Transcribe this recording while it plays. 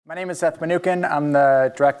My name is Seth Mnookin. I'm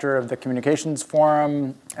the director of the Communications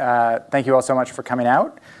Forum. Thank you all so much for coming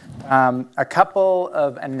out. A couple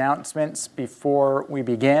of announcements before we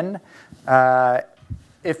begin.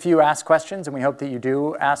 If you ask questions, and we hope that you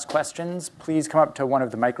do ask questions, please come up to one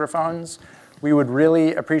of the microphones. We would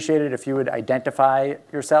really appreciate it if you would identify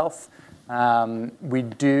yourself. We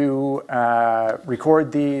do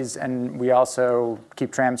record these, and we also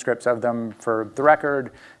keep transcripts of them for the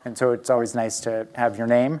record, and so it's always nice to have your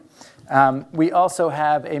name. We also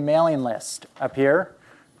have a mailing list up here.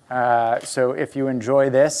 So if you enjoy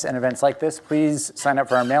this and events like this, please sign up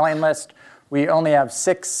for our mailing list. We only have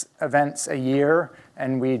 6 events a year,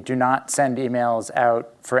 and we do not send emails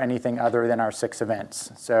out for anything other than our 6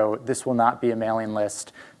 events. So this will not be a mailing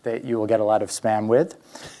list that you will get a lot of spam with.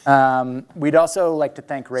 We'd also like to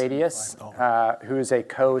thank Radius, who is a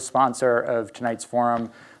co-sponsor of tonight's forum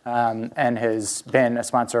and has been a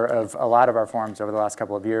sponsor of a lot of our forums over the last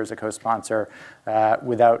couple of years, a co-sponsor.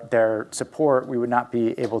 Without their support, we would not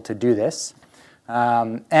be able to do this.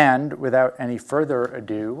 And without any further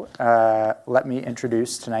ado, let me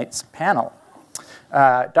introduce tonight's panel.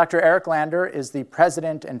 Dr. Eric Lander is the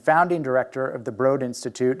president and founding director of the Broad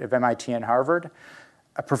Institute of MIT and Harvard,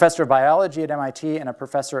 a professor of biology at MIT, and a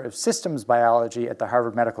professor of systems biology at the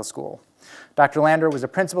Harvard Medical School. Dr. Lander was a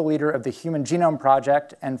principal leader of the Human Genome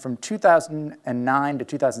Project, and from 2009 to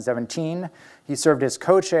 2017, he served as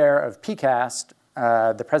co-chair of PCAST,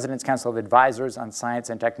 the President's Council of Advisors on Science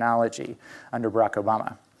and Technology under Barack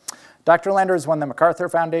Obama. Dr. Lander has won the MacArthur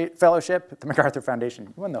Fellowship, the MacArthur Foundation.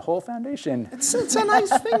 You won the whole foundation. It's a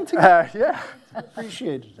nice thing to get. Yeah. I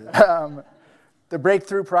appreciated it. The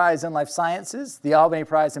Breakthrough Prize in Life Sciences, the Albany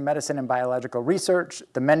Prize in Medicine and Biological Research,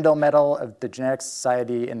 the Mendel Medal of the Genetics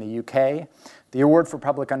Society in the UK, the Award for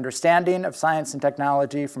Public Understanding of Science and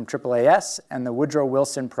Technology from AAAS, and the Woodrow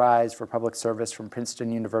Wilson Prize for Public Service from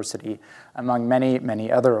Princeton University, among many,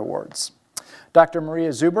 many other awards. Dr. Maria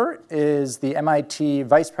Zuber is the MIT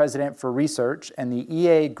Vice President for Research and the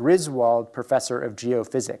E.A. Griswold Professor of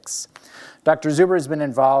Geophysics. Dr. Zuber has been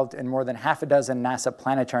involved in more than half a dozen NASA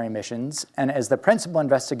planetary missions, and as the principal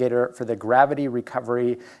investigator for the Gravity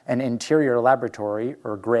Recovery and Interior Laboratory,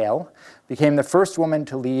 or GRAIL, became the first woman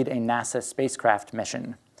to lead a NASA spacecraft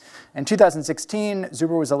mission. In 2016,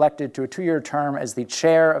 Zuber was elected to a 2-year term as the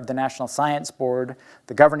chair of the National Science Board,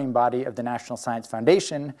 the governing body of the National Science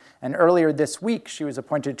Foundation, and earlier this week, she was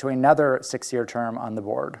appointed to another 6-year term on the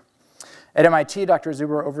board. At MIT, Dr.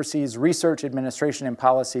 Zuber oversees research, administration, and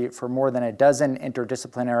policy for more than a dozen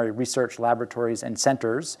interdisciplinary research laboratories and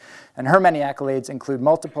centers, and her many accolades include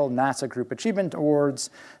multiple NASA Group Achievement Awards,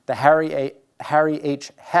 the Harry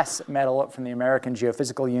H. Hess Medal from the American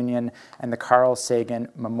Geophysical Union, and the Carl Sagan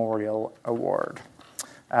Memorial Award.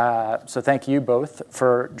 So thank you both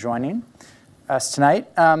for joining us tonight.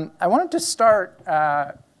 I wanted to start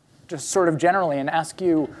just sort of generally and ask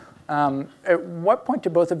you, at what point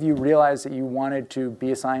did both of you realize that you wanted to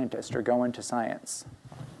be a scientist or go into science?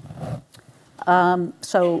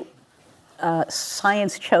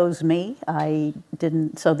 Science chose me. I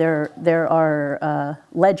didn't. So there are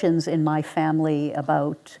legends in my family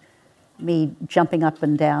about me jumping up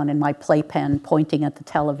and down in my playpen, pointing at the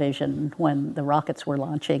television when the rockets were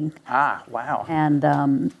launching. Ah, wow. And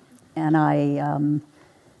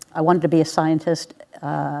I wanted to be a scientist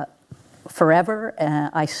forever.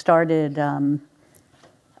 I started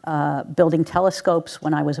building telescopes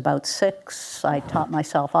when I was about 6. I taught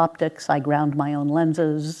myself optics. I ground my own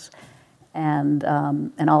lenses. And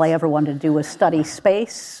all I ever wanted to do was study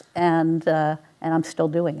space, and I'm still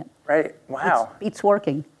doing it. Right, wow. It's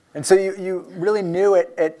working. And so you really knew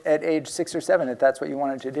at age 6 or 7 that that's what you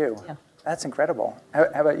wanted to do. Yeah. That's incredible. How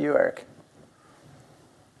about you, Eric?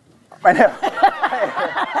 I know.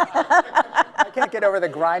 I can't get over the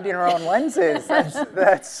grinding our own lenses.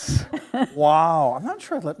 That's Wow, I'm not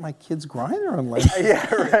sure I'd let my kids grind their own lenses.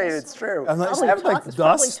 Yeah, right, it's true. Unless Probably I have like it's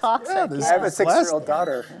probably dust. toxic. Yeah, I have a 6-year-old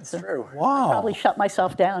daughter. It's So- true. Wow. Probably shut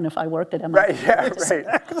myself down if I worked at MIT. Right, yeah, right.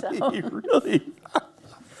 Exactly, really.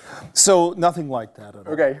 So nothing like that at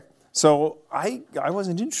all. Okay. So I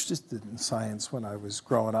wasn't interested in science when I was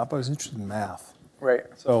growing up. I was interested in math. Right.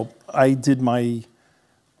 So I did my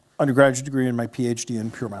undergraduate degree and my PhD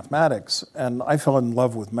in pure mathematics, and I fell in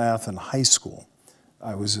love with math in high school.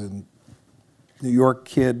 I was a New York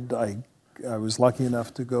kid. I was lucky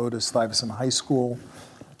enough to go to Stuyvesant High School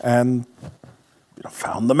and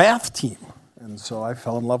found the math team. And so I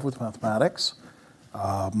fell in love with mathematics.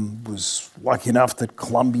 Was lucky enough that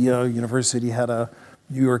Columbia University had a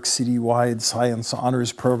New York City-wide science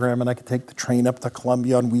honors program, and I could take the train up to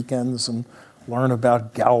Columbia on weekends and learn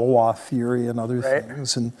about Galois theory and other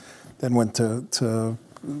things. And then went to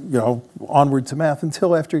onward to math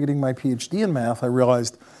until after getting my PhD in math, I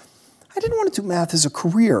realized I didn't want to do math as a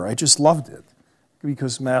career. I just loved it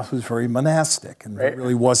because math was very monastic and it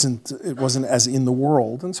really wasn't as in the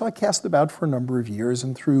world. And so I cast about for a number of years,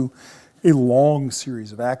 and through a long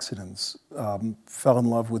series of accidents, fell in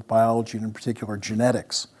love with biology and in particular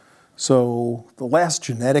genetics. So the last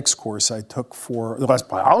biology course I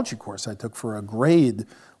took for a grade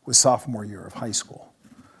was sophomore year of high school.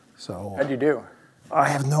 So how'd you do? I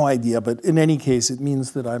have no idea, but in any case, it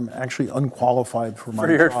means that I'm actually unqualified for my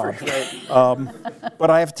job. But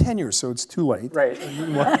I have tenure, so it's too late. Right.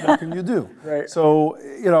 What can you do? Right. So,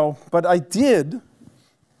 but I did.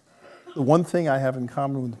 The one thing I have in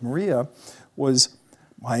common with Maria was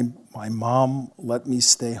my mom let me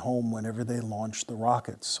stay home whenever they launched the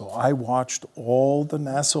rockets. So I watched all the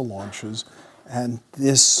NASA launches, and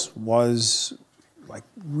this was like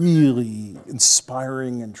really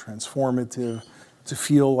inspiring and transformative to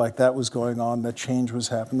feel like that was going on, that change was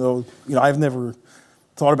happening. Though, I've never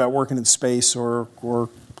thought about working in space or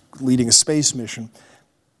leading a space mission.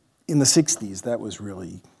 In the 60s, that was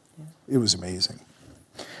really, it was amazing.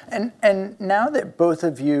 And now that both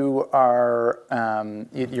of you are,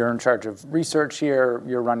 you're in charge of research here,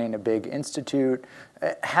 you're running a big institute,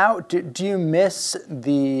 how do you miss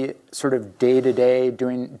the sort of day-to-day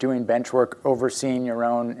doing bench work, overseeing your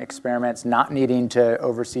own experiments, not needing to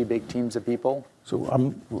oversee big teams of people? So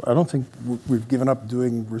I don't think we've given up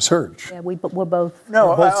doing research. Yeah, we're both. No,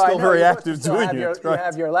 we're both still very active doing it. You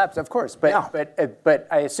have your labs, of course, but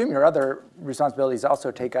I assume your other responsibilities also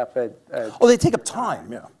take up they take up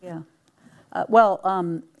time. Yeah.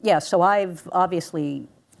 So I've obviously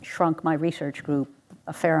shrunk my research group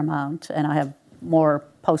a fair amount, and I have more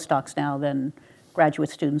postdocs now than graduate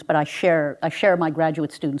students. But I share my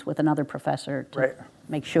graduate students with another professor to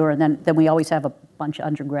make sure, and then we always have a bunch of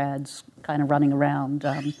undergrads kind of running around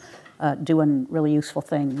doing really useful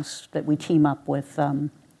things that we team up with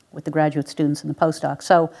the graduate students and the postdocs.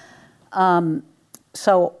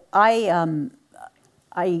 So I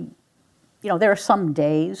there are some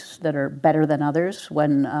days that are better than others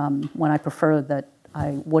when I prefer that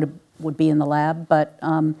I would be in the lab. But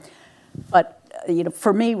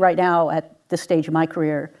for me right now at this stage of my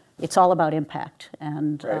career, it's all about impact.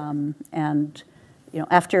 And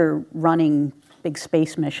after running big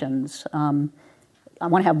space missions, I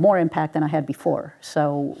want to have more impact than I had before.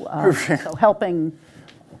 So helping,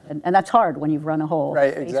 and that's hard when you've run a whole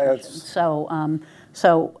space mission.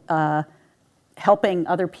 So helping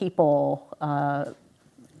other people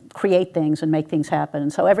create things and make things happen.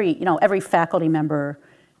 So every faculty member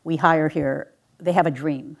we hire here, they have a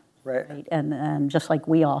dream, right? And just like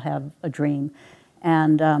we all have a dream,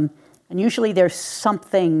 and usually there's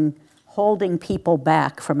something holding people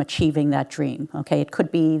back from achieving that dream. Okay, it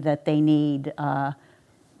could be that they need a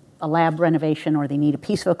lab renovation, or they need a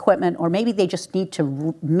piece of equipment, or maybe they just need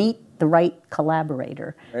to meet the right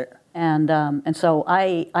collaborator. Right. And so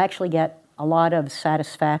I actually get a lot of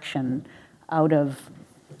satisfaction out of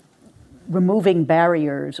removing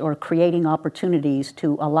barriers or creating opportunities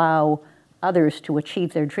to allow others to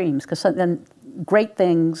achieve their dreams, because then great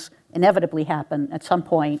things inevitably happen at some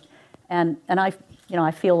point, and I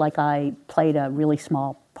feel like I played a really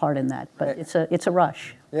small part in that, but it's a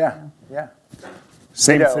rush. Yeah.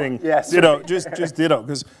 Same ditto. thing. Yes. Ditto. Just ditto.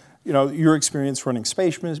 Because your experience running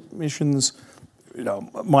space missions,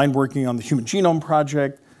 mine working on the Human Genome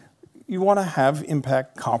Project, you want to have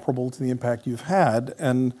impact comparable to the impact you've had,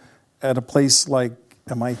 and at a place like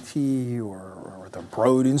MIT or the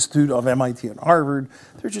Broad Institute of MIT and Harvard,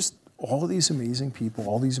 there are just all of these amazing people,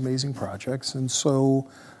 all these amazing projects, and so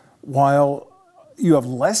while you have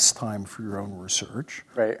less time for your own research,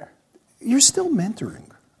 right, you're still mentoring.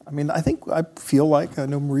 I mean, I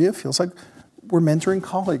know Maria feels like we're mentoring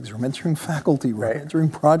colleagues, we're mentoring faculty, we're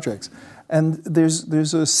mentoring projects, and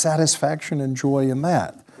there's a satisfaction and joy in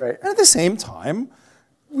that. Right. And at the same time,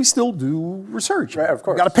 we still do research. Right, of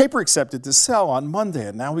course. We got a paper accepted to Cell on Monday,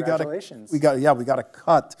 and now we got to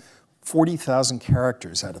cut 40,000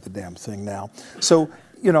 characters out of the damn thing now. So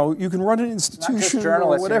you can run an institution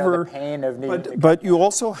or whatever, the pain of but you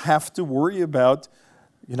also have to worry about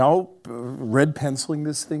red penciling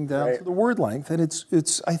this thing down to the word length, and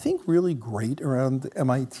it's I think really great around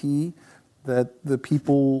MIT that the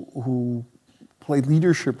people who play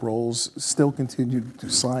leadership roles still continue to do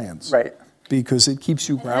science, right? Because it keeps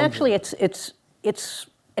you grounded. And actually, it's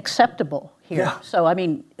acceptable here. Yeah. So I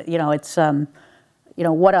mean, it's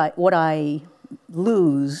what I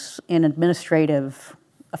lose in administrative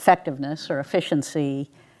effectiveness or efficiency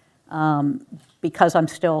because I'm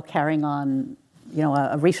still carrying on,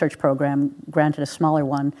 a research program, granted a smaller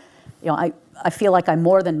one. I feel like I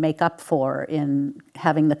more than make up for in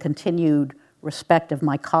having the continued respect of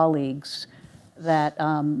my colleagues that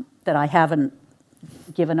that I haven't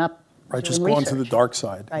given up. Right, doing just gone to the research. dark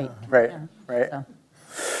side. Right. Right, Yeah. right.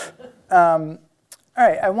 So. All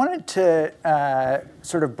right, I wanted to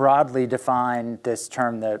sort of broadly define this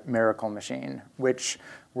term, the miracle machine, which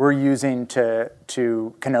we're using to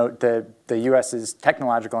connote the U.S.'s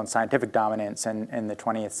technological and scientific dominance in the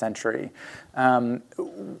 20th century.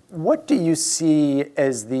 What do you see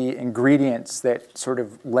as the ingredients that sort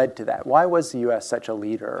of led to that? Why was the U.S. such a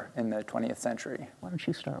leader in the 20th century? Why don't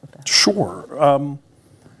you start with that? Sure.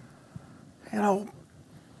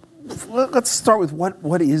 Let's start with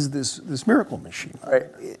what is this miracle machine? Right.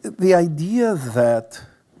 The idea that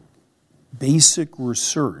basic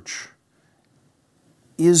research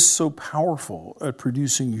is so powerful at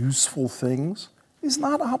producing useful things is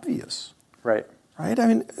not obvious. Right. Right? I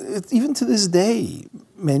mean, even to this day,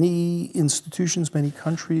 many institutions, many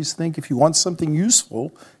countries think if you want something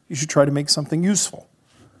useful, you should try to make something useful.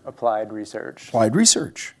 Applied research. Applied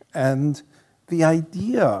research. And the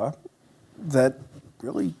idea that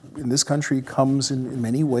really in this country comes in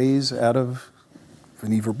many ways out of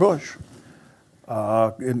Vannevar Bush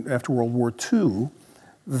after World War II,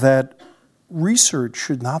 that research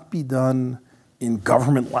should not be done in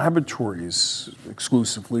government laboratories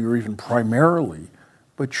exclusively or even primarily,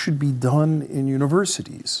 but should be done in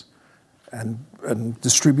universities and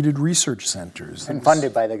distributed research centers. And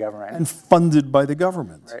funded by the government. And funded by the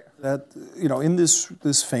government. Right. That, in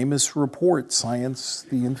this famous report, Science,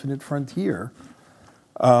 the Infinite Frontier,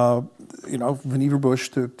 Vannevar Bush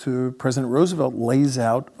to President Roosevelt lays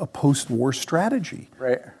out a post-war strategy.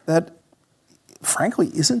 Right. That,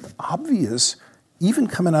 frankly, isn't obvious even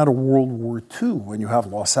coming out of World War II when you have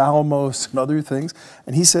Los Alamos and other things.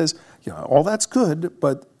 And he says, all that's good,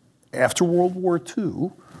 but after World War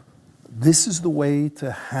II, this is the way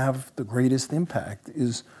to have the greatest impact,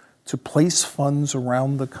 is to place funds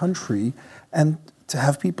around the country and to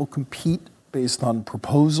have people compete based on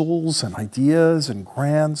proposals and ideas and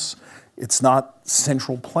grants. It's not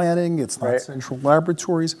central planning, it's not Right. central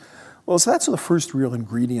laboratories. Well, so that's the first real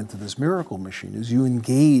ingredient to this miracle machine, is you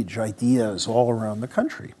engage ideas all around the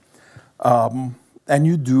country. And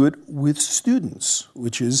you do it with students,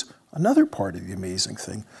 which is another part of the amazing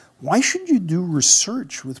thing. Why should you do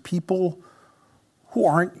research with people who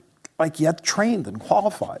aren't yet trained and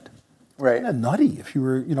qualified? Right. It's kind of nutty. If you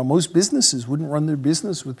were, most businesses wouldn't run their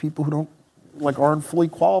business with people who aren't fully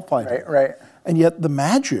qualified. Right, right. And yet the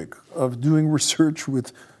magic of doing research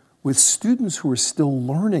with students who are still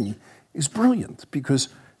learning is brilliant, because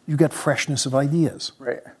you get freshness of ideas.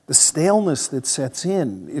 Right. The staleness that sets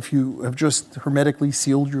in if you have just hermetically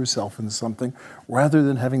sealed yourself in something, rather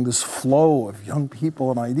than having this flow of young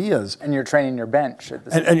people and ideas. And you're training your bench at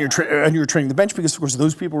the same And you're training the bench, because, of course,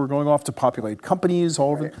 those people are going off to populate companies,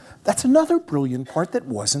 all of it. That's another brilliant part that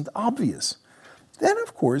wasn't obvious. Then,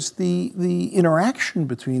 of course, the interaction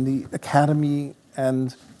between the academy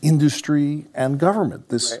and industry and government,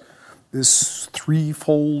 this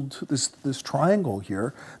threefold, this triangle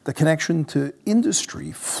here, the connection to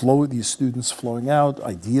industry, these students flowing out,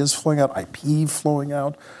 ideas flowing out, IP flowing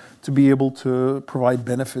out, to be able to provide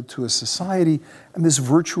benefit to a society, and this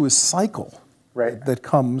virtuous cycle that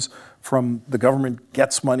comes from the government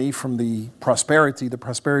gets money from the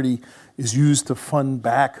prosperity is used to fund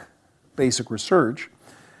back basic research.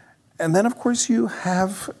 And then, of course, you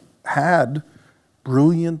have had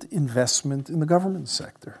brilliant investment in the government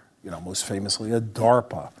sector. Most famously at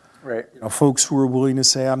DARPA. Right. Folks who are willing to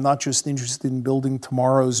say, I'm not just interested in building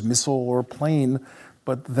tomorrow's missile or plane,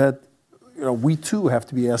 but that we too have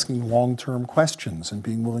to be asking long-term questions and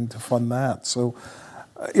being willing to fund that. So,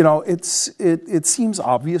 it seems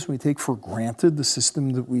obvious when we take for granted the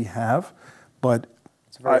system that we have, but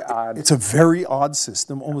it's a very odd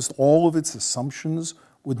system. Almost all of its assumptions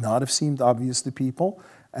would not have seemed obvious to people,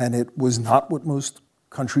 and it was not what most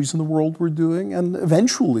countries in the world were doing. And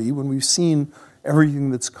eventually, when we've seen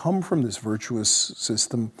everything that's come from this virtuous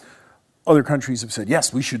system, other countries have said,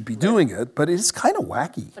 yes, we should be doing it, but it's kind of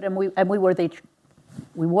wacky. But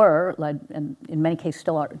we were, and in many cases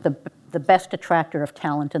still are, the best attractor of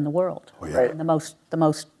talent in the world. Oh, yeah. Right. And the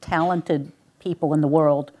most talented people in the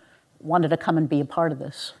world wanted to come and be a part of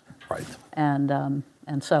this. Right. And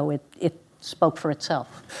so it spoke for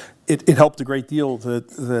itself. It helped a great deal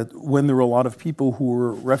that when there were a lot of people who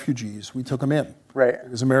were refugees, we took them in. Right.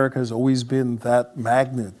 Because America has always been that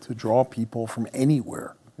magnet to draw people from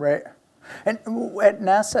anywhere. Right. And at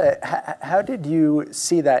NASA, how did you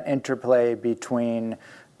see that interplay between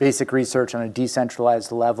basic research on a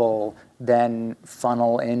decentralized level then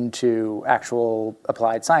funnel into actual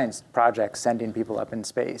applied science projects, sending people up in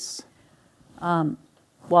space? Well,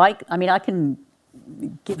 I mean, I can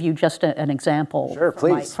give you just an example. Sure,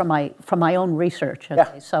 please. From my own research. Okay?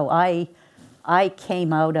 Yeah. So I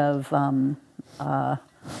came out of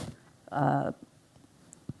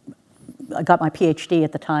I got my PhD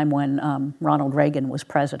at the time when Ronald Reagan was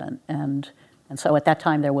president, and so at that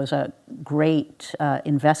time there was a great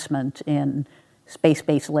investment in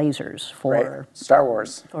space-based lasers for Right. Star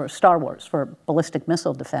Wars. for ballistic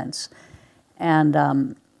missile defense, and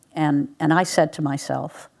I said to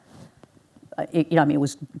myself, it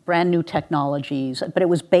was brand new technologies, but it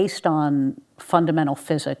was based on fundamental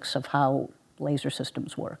physics of how laser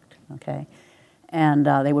systems worked. Okay. And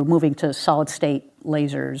they were moving to solid-state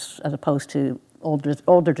lasers as opposed to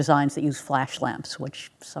older designs that use flash lamps,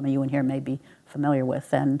 which some of you in here may be familiar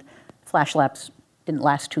with. And flash lamps didn't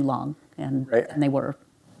last too long, and they were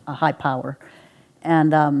a high power.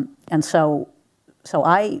 And so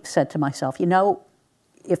I said to myself,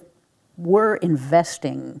 if we're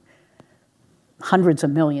investing hundreds of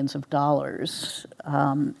millions of dollars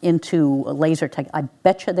into a laser tech, I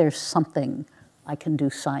bet you there's something I can do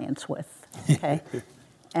science with. Okay,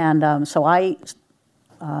 and so I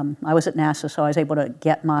was at NASA, so I was able to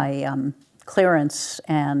get my clearance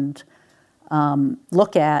and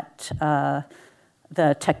look at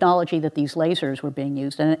the technology that these lasers were being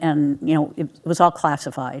used, and it was all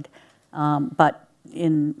classified. But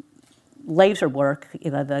in laser work,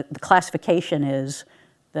 the classification is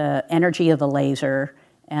the energy of the laser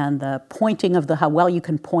and the pointing of how well you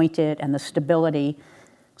can point it and the stability.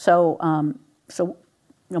 So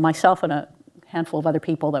myself and a handful of other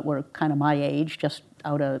people that were kind of my age, just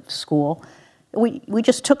out of school, we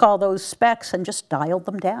just took all those specs and just dialed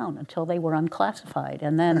them down until they were unclassified.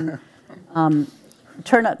 And then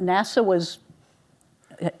turned out NASA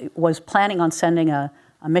was planning on sending a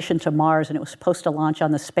mission to Mars, and it was supposed to launch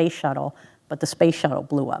on the space shuttle, but the space shuttle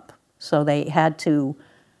blew up. So they had to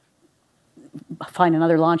find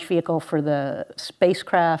another launch vehicle for the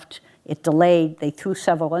spacecraft. It delayed. They threw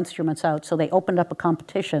several instruments out, so they opened up a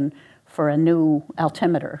competition for a new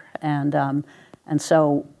altimeter. And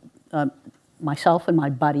so myself and my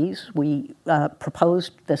buddies, we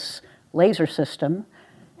proposed this laser system,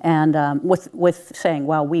 and with saying,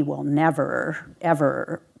 well, we will never,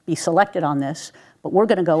 ever be selected on this, but we're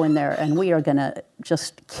going to go in there and we are going to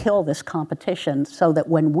just kill this competition so that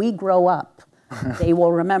when we grow up, they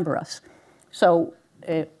will remember us. So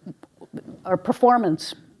our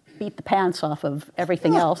performance beat the pants off of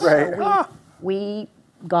everything else. Right. So we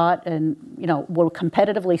got were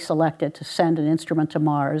competitively selected to send an instrument to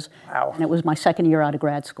Mars. Wow. And it was my second year out of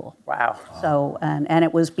grad school. Wow. So, and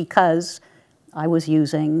it was because I was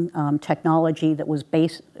using technology that was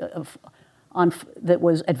that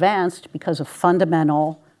was advanced because of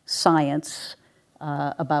fundamental science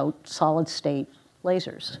about solid-state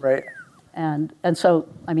lasers. Right. And so,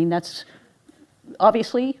 I mean, that's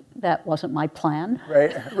obviously that wasn't my plan.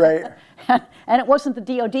 Right. Right. And it wasn't the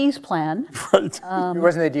DoD's plan. Right. It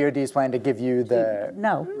wasn't the DoD's plan to give you the.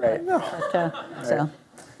 No. Right. No. But, so.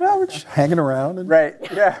 Well, we're just hanging around and Right.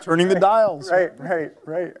 Yeah. turning the dials. Right.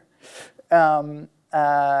 Right.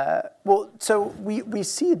 Well, so we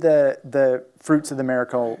see the fruits of the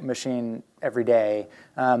miracle machine every day.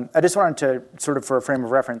 I just wanted to sort of, for a frame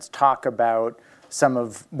of reference, talk about some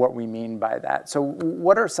of what we mean by that. So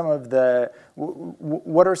what are some of the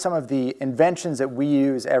inventions that we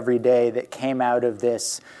use every day that came out of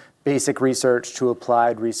this basic research to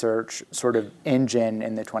applied research sort of engine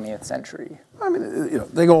in the 20th century? I mean,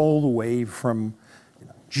 they go all the way from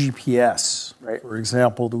GPS, right, for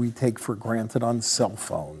example, that we take for granted on cell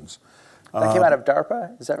phones. That came out of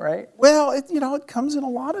DARPA, is that right? Well, it comes in a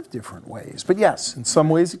lot of different ways. But yes, in some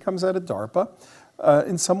ways it comes out of DARPA.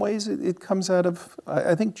 In some ways it comes out of,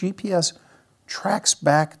 I think GPS tracks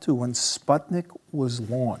back to when Sputnik was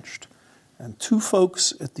launched. And two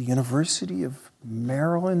folks at the University of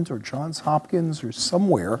Maryland or Johns Hopkins or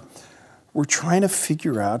somewhere were trying to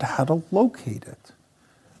figure out how to locate it.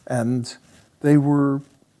 And they were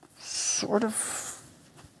sort of,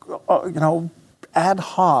 ad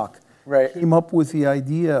hoc, right, came up with the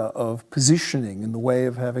idea of positioning in the way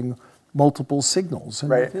of having multiple signals.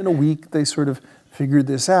 And right, within a week, they sort of figured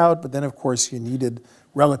this out. But then, of course, you needed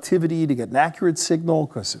relativity to get an accurate signal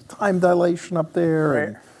because of time dilation up there.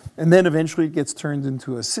 Right. And then eventually it gets turned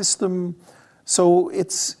into a system. So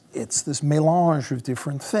it's this melange of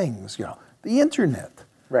different things. The internet.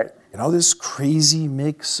 Right. This crazy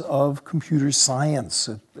mix of computer science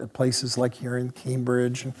at places like here in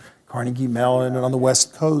Cambridge and Carnegie Mellon and on the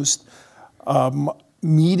West Coast.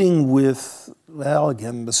 meeting with, well,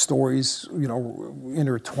 again, the stories,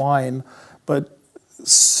 intertwine, but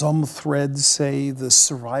some threads say the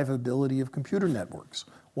survivability of computer networks,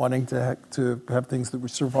 wanting to have things that were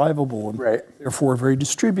survivable and therefore very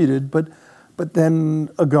distributed, but then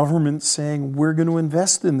a government saying we're going to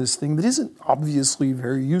invest in this thing that isn't obviously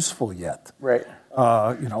very useful yet. Right.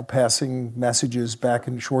 Passing messages back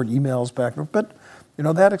and short emails back, but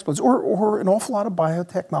that explodes. Or an awful lot of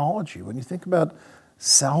biotechnology. When you think about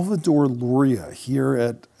Salvador Luria here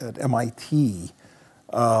at MIT,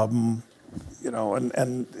 and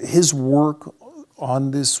his work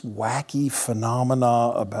on this wacky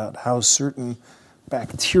phenomena about how certain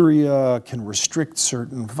bacteria can restrict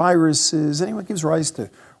certain viruses. Anyway, it gives rise to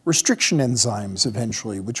restriction enzymes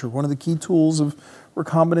eventually, which are one of the key tools of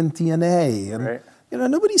recombinant DNA.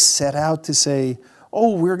 And nobody set out to say,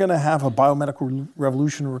 oh, we're going to have a biomedical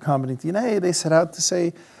revolution of recombinant DNA. They set out to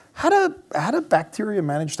say, how do bacteria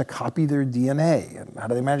manage to copy their DNA? And how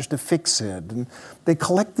do they manage to fix it? And they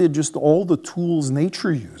collected just all the tools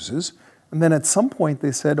nature uses. And then at some point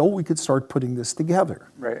they said, oh, we could start putting this together.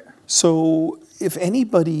 Right. So if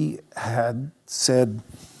anybody had said,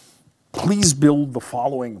 please build the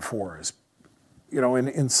following for us,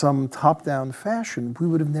 in some top-down fashion, we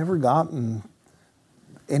would have never gotten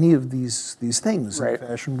any of these things in the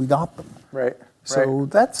fashion we got them. Right. So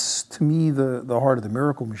that's, to me, the heart of the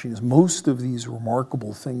miracle machine, is most of these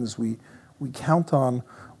remarkable things we count on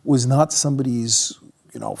was not somebody's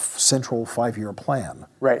central 5-year plan.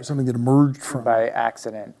 Right. Something that emerged from... By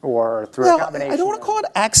accident or through a combination. I don't want to call it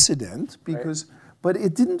accident, because, but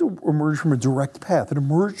it didn't emerge from a direct path. It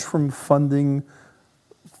emerged from funding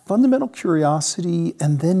fundamental curiosity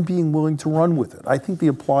and then being willing to run with it. I think the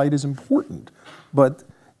applied is important, but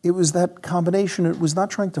it was that combination. It was not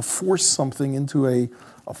trying to force something into a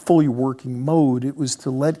fully working mode. It was to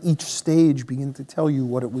let each stage begin to tell you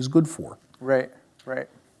what it was good for. Right.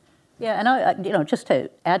 Yeah, and I just to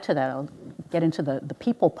add to that, I'll get into the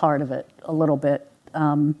people part of it a little bit.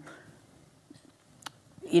 A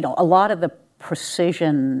lot of the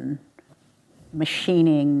precision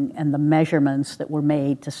machining and the measurements that were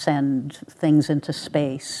made to send things into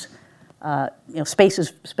space, space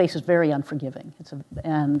is very unforgiving.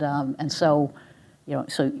 So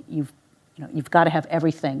you've got to have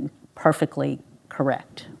everything perfectly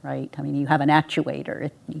correct, right? I mean, you have an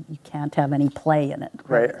actuator; you can't have any play in it.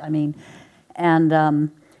 Right. I mean, and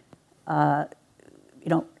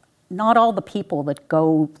not all the people that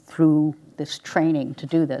go through this training to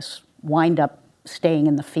do this wind up staying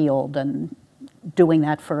in the field and doing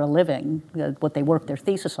that for a living, what they work their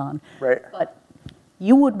thesis on. Right. But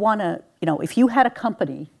you would want to, if you had a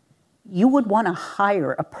company, you would want to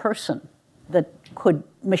hire a person that could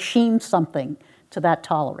machine something to that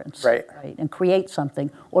tolerance, right, and create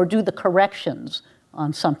something, or do the corrections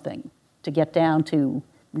on something to get down to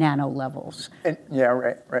nano levels.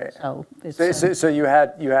 Right. So, so you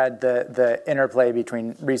had the interplay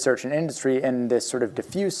between research and industry in this sort of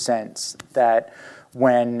diffuse sense that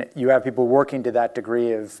when you have people working to that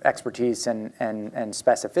degree of expertise and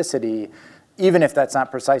specificity, even if that's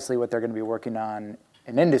not precisely what they're going to be working on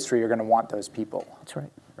in industry, you're going to want those people. That's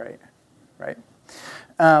right. Right.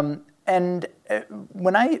 And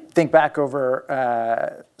when I think back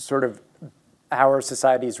over sort of our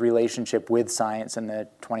society's relationship with science in the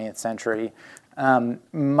 20th century,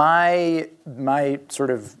 my sort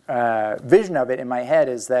of vision of it in my head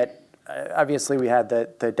is that obviously we had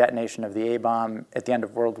the detonation of the A-bomb at the end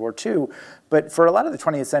of World War II, but for a lot of the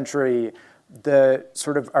 20th century, the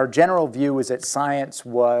sort of our general view was that science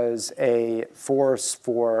was a force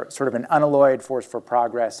for sort of an unalloyed force for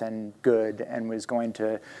progress and good, and was going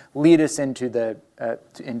to lead us into the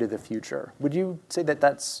future. Would you say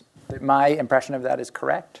that my impression of that is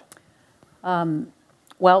correct?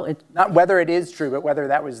 Well, not whether it is true, but whether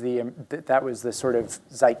that was the sort of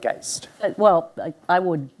zeitgeist. Well, I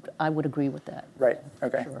would agree with that. Right.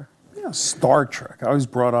 Okay. Sure. Yeah, Star Trek. I was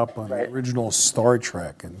brought up on Right. the original Star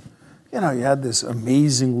Trek, and you had this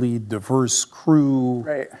amazingly diverse crew.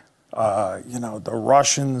 Right. The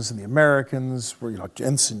Russians and the Americans, where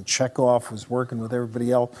Jensen Chekhov was working with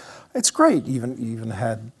everybody else. It's great. Even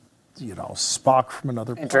had Spock from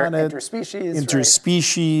another planet.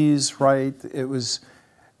 Interspecies. Right. It was,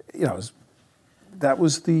 that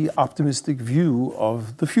was the optimistic view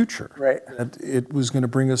of the future. Right. That it was going to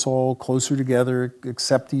bring us all closer together,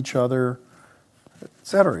 accept each other, et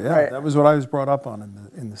cetera. Yeah, Right. That was what I was brought up on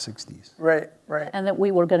in the 60s. Right. And that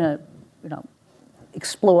we were going to,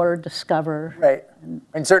 explore, discover. Right.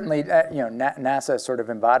 And certainly, NASA sort of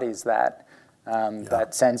embodies that.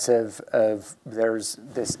 That sense of there's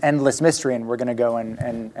this endless mystery, and we're going to go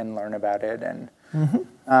and learn about it. And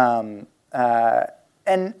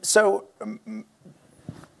And so,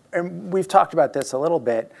 and we've talked about this a little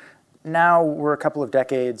bit. Now we're a couple of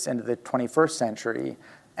decades into the 21st century,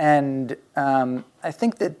 and I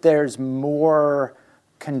think that there's more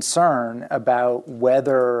concern about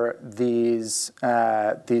whether these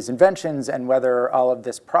inventions and whether all of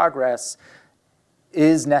this progress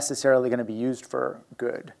is necessarily going to be used for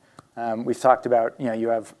good. We've talked about, you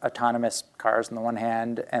have autonomous cars on the one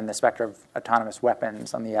hand and the specter of autonomous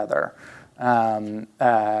weapons on the other.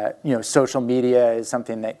 Social media is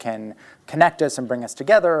something that can connect us and bring us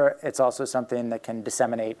together. It's also something that can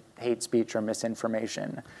disseminate hate speech or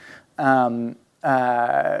misinformation.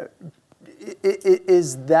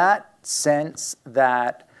 Is that sense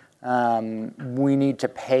that we need to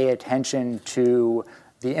pay attention to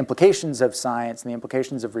the implications of science and the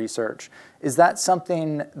implications of research, is that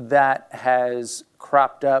something that has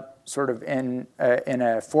cropped up sort of in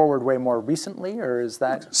a forward way more recently, or is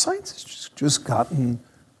that? Science has just gotten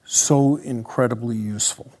so incredibly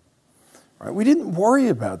useful. Right? We didn't worry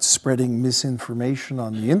about spreading misinformation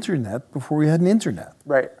on the internet before we had an internet.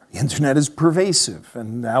 Right. The internet is pervasive,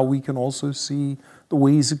 and now we can also see the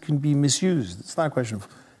ways it can be misused. It's not a question of,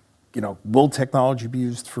 will technology be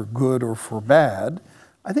used for good or for bad?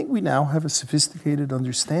 I think we now have a sophisticated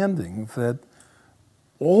understanding that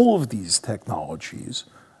all of these technologies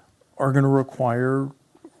are going to require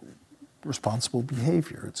responsible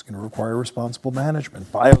behavior. It's going to require responsible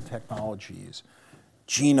management. Biotechnologies,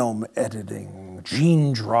 genome editing,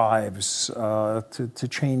 gene drives to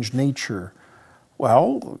change nature.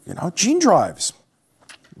 Well, gene drives.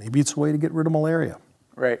 Maybe it's a way to get rid of malaria.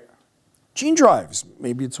 Right. Gene drives.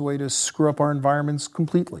 Maybe it's a way to screw up our environments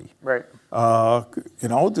completely. Right.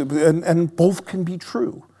 And both can be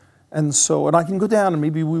true. And I can go down, and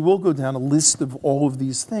maybe we will go down a list of all of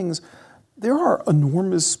these things. There are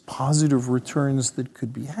enormous positive returns that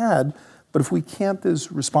could be had, but if we can't, as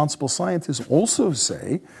responsible scientists, also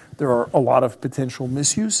say there are a lot of potential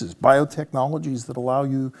misuses. Biotechnologies that allow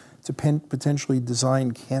you to potentially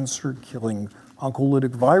design cancer-killing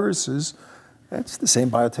oncolytic viruses, that's the same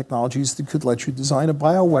biotechnologies that could let you design a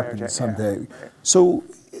bioweapon someday. Yeah. So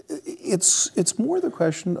it's more the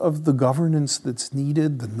question of the governance that's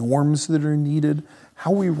needed, the norms that are needed,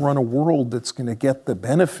 how we run a world that's going to get the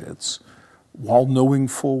benefits while knowing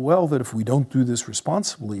full well that if we don't do this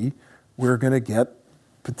responsibly, we're going to get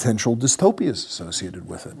potential dystopias associated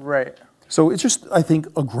with it. Right. So it's just, I think,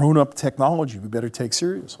 a grown-up technology we better take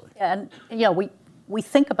seriously. Yeah, and we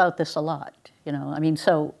think about this a lot.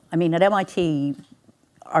 At MIT,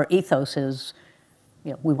 our ethos is,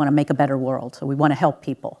 we want to make a better world, so we want to help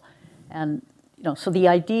people. And, so the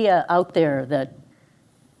idea out there that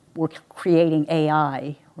we're creating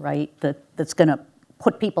AI, right, that's going to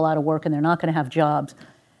put people out of work and they're not going to have jobs,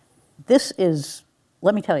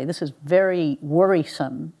 let me tell you, this is very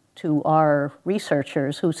worrisome to our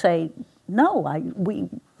researchers who say, no, we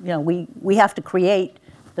have to create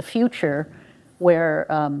the future where,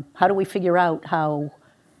 how do we figure out how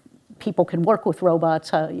people can work with robots?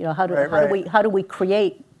 How do we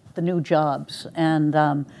create the new jobs?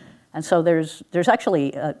 And so there's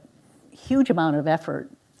actually a huge amount of effort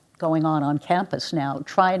going on campus now,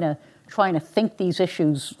 trying to think these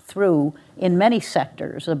issues through in many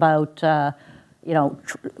sectors about trying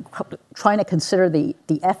to consider the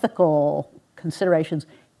ethical considerations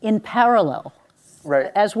in parallel.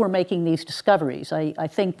 Right. As we're making these discoveries. I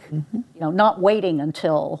think, not waiting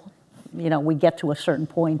until, we get to a certain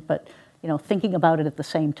point, but, thinking about it at the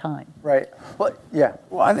same time. Right. Well, yeah.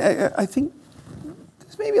 Well, I think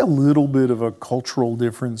there's maybe a little bit of a cultural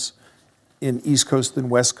difference in East Coast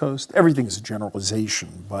and West Coast. Everything is a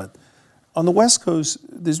generalization, but on the West Coast,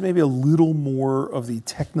 there's maybe a little more of the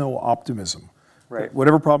techno-optimism. Right.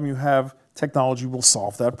 Whatever problem you have, technology will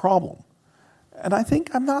solve that problem. And I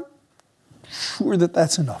think I'm not sure that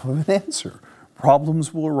that's enough of an answer.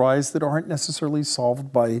 Problems will arise that aren't necessarily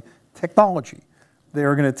solved by technology. They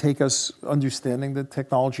are going to take us understanding that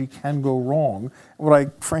technology can go wrong. What I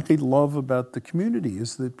frankly love about the community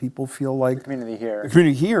is that people feel like... The community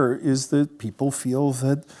here is that people feel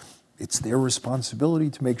that it's their responsibility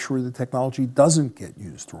to make sure the technology doesn't get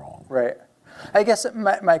used wrong. Right. I guess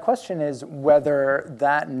my question is whether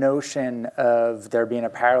that notion of there being a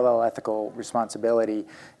parallel ethical responsibility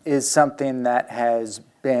is something that has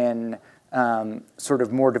been sort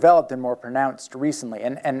of more developed and more pronounced recently.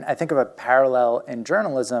 And I think of a parallel in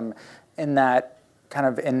journalism in that kind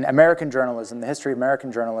of in American journalism, the history of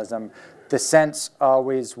American journalism, the sense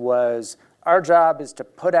always was our job is to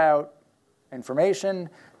put out information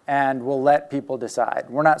and we'll let people decide.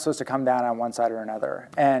 We're not supposed to come down on one side or another.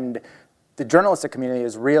 And the journalistic community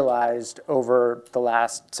has realized over the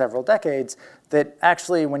last several decades that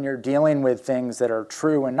actually when you're dealing with things that are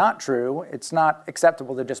true and not true, it's not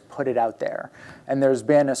acceptable to just put it out there. And there's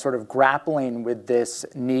been a sort of grappling with this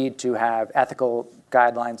need to have ethical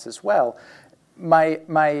guidelines as well.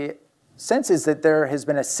 My sense is that there has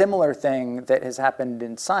been a similar thing that has happened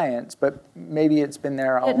in science, but maybe it's been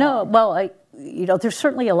there all along. No, well, there's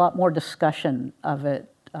certainly a lot more discussion of it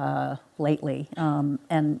lately. I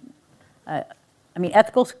mean,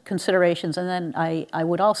 ethical considerations, and then I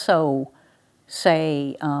would also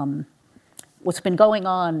say what's been going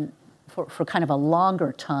on for kind of a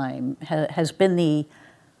longer time has been the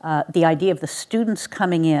idea of the students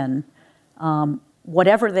coming in,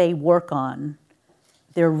 whatever they work on,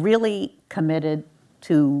 they're really committed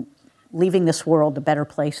to leaving this world a better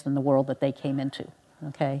place than the world that they came into,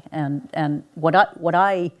 okay? And what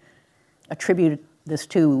I attribute this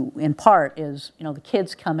to, in part, is, the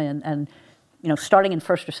kids come in and, starting in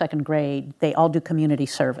first or second grade, they all do community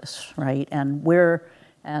service, right? And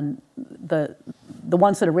the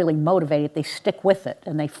ones that are really motivated, they stick with it,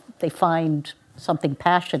 and they find something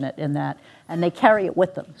passionate in that, and they carry it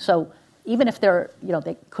with them. So even if they're,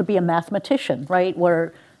 they could be a mathematician, right?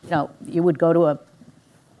 Where, you would go to a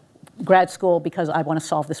grad school because I want to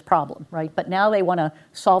solve this problem, right? But now they want to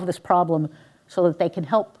solve this problem so that they can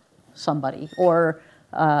help somebody, or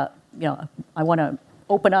I want to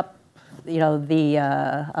open up,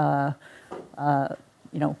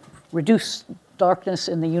 reduce darkness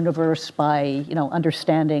in the universe by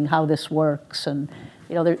understanding how this works, and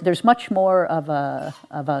there's much more of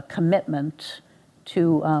a commitment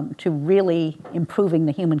to really improving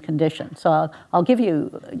the human condition. So I'll give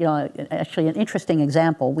you actually an interesting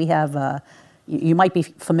example. We have you might be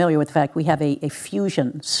familiar with the fact we have a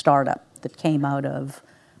fusion startup that came out of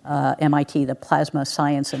MIT, the Plasma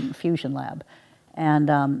Science and Fusion Lab, and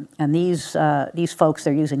these folks,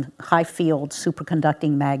 they're using high field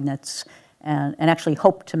superconducting magnets and actually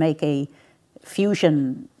hope to make a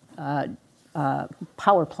fusion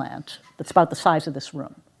power plant that's about the size of this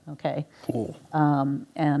room. Okay. Cool.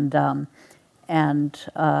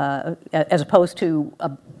 As opposed to a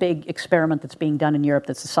big experiment that's being done in Europe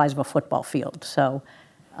that's the size of a football field. So,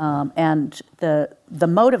 and the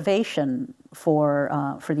motivation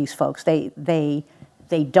for these folks, they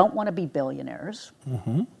don't want to be billionaires.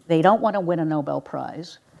 Mm-hmm. They don't want to win a Nobel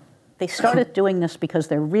Prize. They started doing this because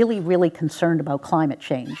they're really, really concerned about climate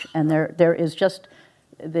change, and there is just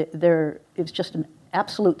an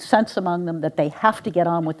absolute sense among them that they have to get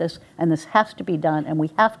on with this, and this has to be done, and we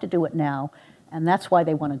have to do it now, and that's why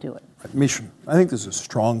they want to do it. Mission. I think there's a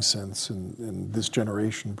strong sense in this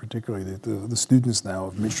generation, particularly the students now,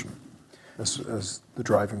 of mission as the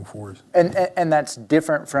driving force. And that's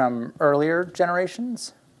different from earlier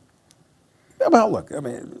generations? Well, look, I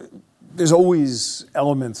mean, there's always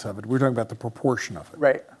elements of it. We're talking about the proportion of it.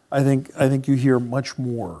 Right. I think you hear much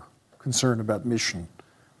more concern about mission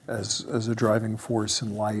as a driving force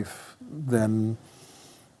in life than,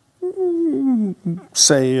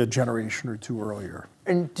 say, a generation or two earlier.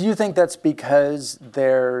 And do you think that's because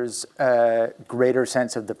there's a greater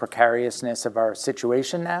sense of the precariousness of our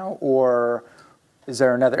situation now, or is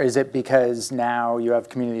it because now you have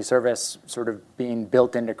community service sort of being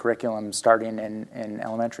built into curriculum starting in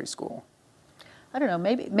elementary school? I don't know,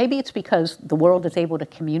 maybe it's because the world is able to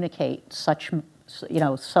communicate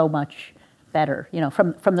so much better,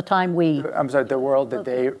 from the time we... I'm sorry, the world that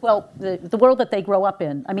they... Well, the world that they grow up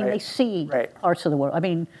in. I mean, Right. They see Right. parts of the world. I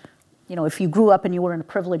mean, if you grew up and you were in a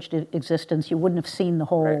privileged existence, you wouldn't have seen the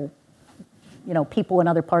whole, Right. People in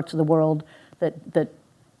other parts of the world that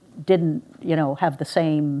didn't, have the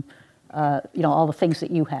same, all the things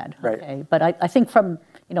that you had. Right. Okay? But I think from,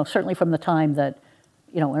 certainly from the time that,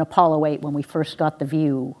 in Apollo 8, when we first got the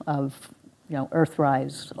view of,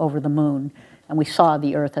 Earthrise over the moon, and we saw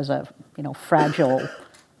the Earth as a, fragile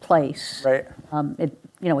place. Right.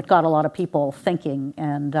 It got a lot of people thinking,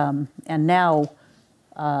 and now,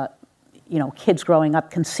 kids growing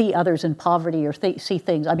up can see others in poverty or see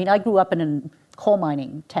things. I mean, I grew up in a coal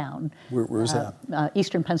mining town. Where's that?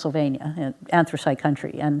 Eastern Pennsylvania, anthracite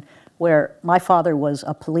country, and where my father was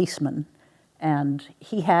a policeman, and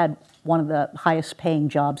he had one of the highest paying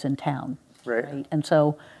jobs in town. Right. And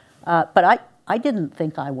so, but I didn't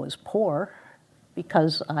think I was poor,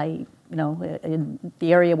 because in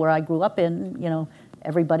the area where I grew up in,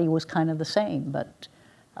 everybody was kind of the same. But,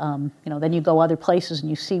 then you go other places and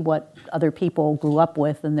you see what other people grew up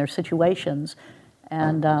with and their situations,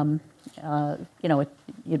 and,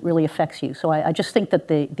 it really affects you. So I just think that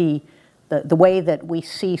the way that we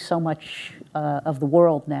see so much of the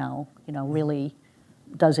world now, really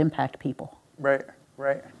does impact people. Right,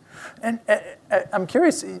 right. And I'm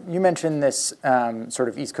curious, you mentioned this sort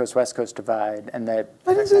of East Coast, West Coast divide, and that...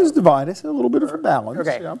 I think there's a divide. It's a little bit of a balance.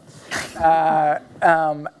 Okay. Yeah.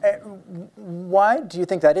 Why do you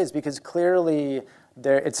think that is? Because clearly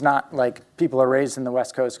it's not like people are raised in the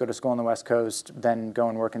West Coast, go to school in the West Coast, then go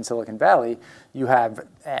and work in Silicon Valley. You have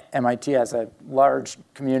MIT has a large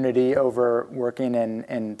community over working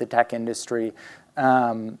in the tech industry.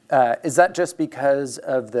 Is that just because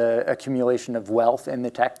of the accumulation of wealth in the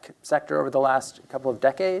tech sector over the last couple of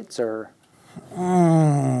decades, or?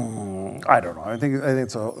 I don't know. I think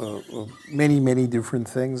it's many different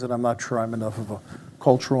things, and I'm not sure I'm enough of a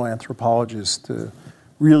cultural anthropologist to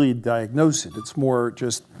really diagnose it. It's more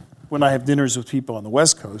just when I have dinners with people on the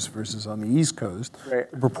West Coast versus on the East Coast,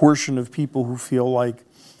 right. The proportion of people who feel like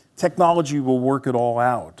technology will work it all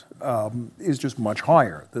out is just much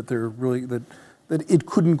higher. That they're really that it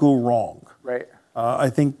couldn't go wrong. Right.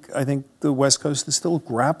 I think the West Coast is still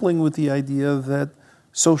grappling with the idea that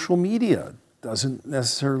social media doesn't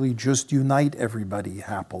necessarily just unite everybody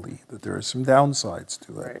happily. That there are some downsides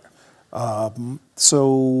to it. Right.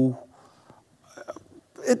 So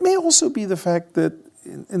it may also be the fact that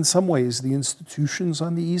in some ways the institutions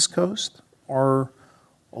on the East Coast are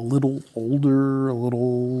a little older, a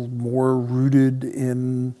little more rooted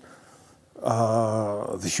in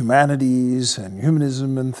the humanities and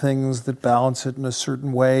humanism and things that balance it in a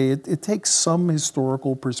certain way. It takes some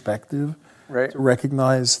historical perspective to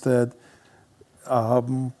recognize that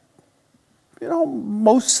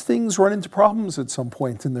most things run into problems at some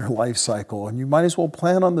point in their life cycle, and you might as well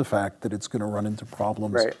plan on the fact that it's going to run into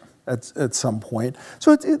problems at some point.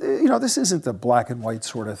 So this isn't a black and white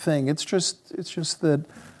sort of thing. It's just that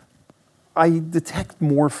I detect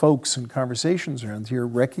more folks in conversations around here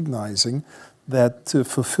recognizing that to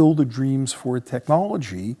fulfill the dreams for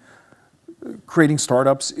technology, creating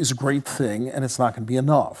startups is a great thing, and it's not going to be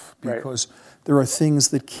enough because there are things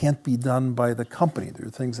that can't be done by the company. There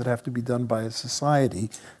are things that have to be done by a society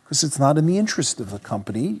because it's not in the interest of the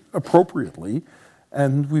company appropriately,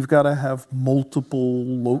 and we've got to have multiple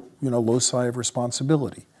loci of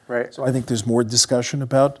responsibility. Right. So I think there's more discussion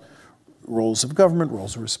about roles of government,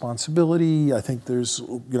 roles of responsibility. I think there's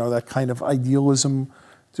that kind of idealism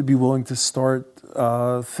to be willing to start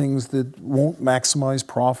things that won't maximize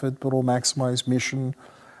profit but will maximize mission.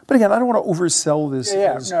 But again, I don't want to oversell this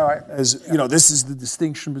as this is the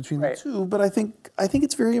distinction between the two. But I think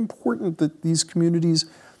it's very important that these communities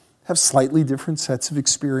have slightly different sets of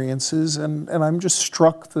experiences, and I'm just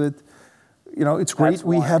struck that it's great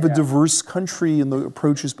we have a diverse country in the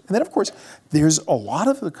approaches. And then, of course, there's a lot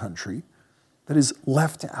of the country that is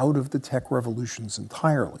left out of the tech revolutions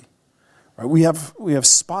entirely. Right? We have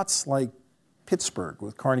spots like Pittsburgh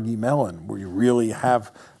with Carnegie Mellon, where you really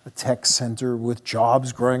have a tech center with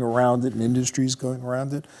jobs growing around it and industries going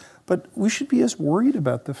around it. But we should be as worried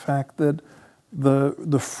about the fact that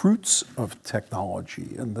the fruits of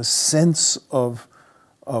technology and the sense of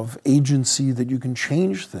agency that you can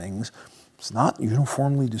change things, it's not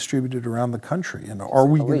uniformly distributed around the country. And are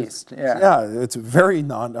we least? Yeah, it's very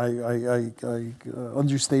I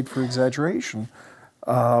understate for exaggeration.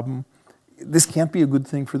 This can't be a good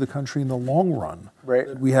thing for the country in the long run.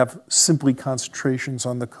 Right. We have simply concentrations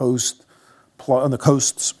on the coast,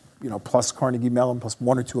 coasts, plus Carnegie Mellon, plus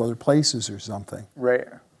one or two other places or something. Right.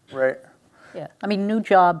 Yeah, I mean, new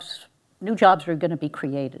jobs are going to be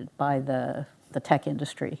created by the tech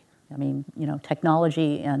industry. I mean,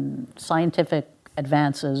 technology and scientific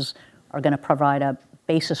advances are going to provide a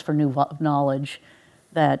basis for new knowledge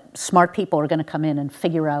that smart people are going to come in and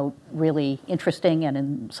figure out really interesting and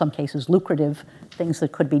in some cases lucrative things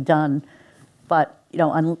that could be done. But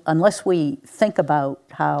unless we think about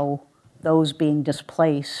how those being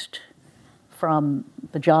displaced from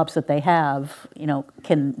the jobs that they have,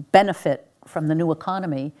 can benefit from the new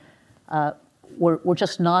economy, we're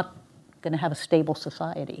just not going to have a stable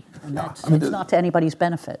society, and it's not to anybody's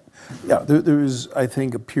benefit. Yeah, there was, I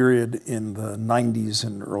think, a period in the 90s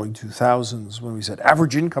and early 2000s when we said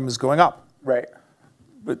average income is going up. Right.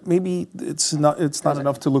 But maybe it's not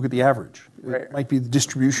enough to look at the average. Right. It might be the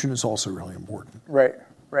distribution is also really important. Right.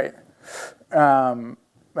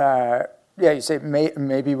 You say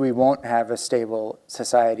maybe we won't have a stable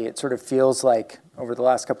society. It sort of feels like over the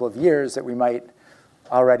last couple of years that we might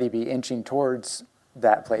already be inching towards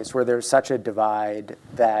that place where there's such a divide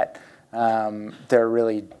that there are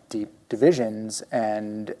really deep divisions,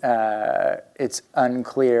 and it's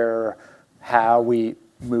unclear how we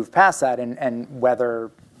move past that and whether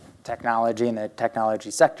technology and the technology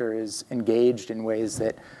sector is engaged in ways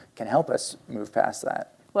that can help us move past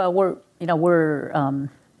that. Well, we're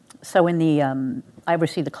so in the I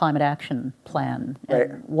oversee the Climate Action Plan. Right.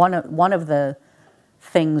 And one of the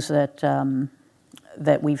things that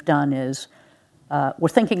that we've done is we're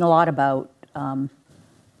thinking a lot about,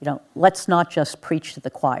 let's not just preach to the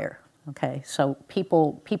choir. Okay, so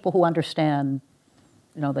people who understand,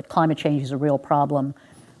 that climate change is a real problem.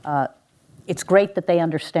 It's great that they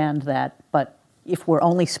understand that, but if we're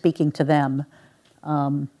only speaking to them,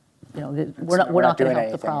 we're not going to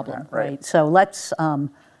help the problem, right? So let's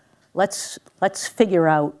figure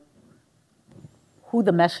out who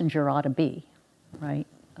the messenger ought to be, right?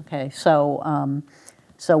 Okay, so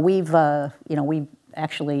we've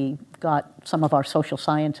actually got some of our social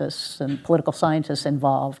scientists and political scientists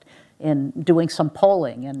involved in doing some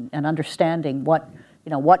polling and understanding what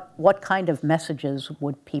kind of messages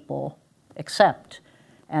would people accept,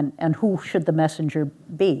 and who should the messenger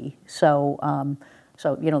be. So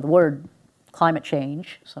the word climate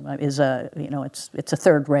change is it's a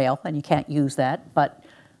third rail, and you can't use that. But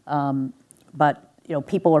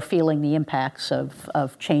people are feeling the impacts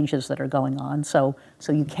of changes that are going on. So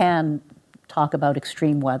you can talk about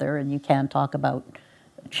extreme weather, and you can talk about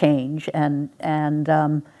change, and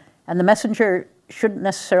the messenger shouldn't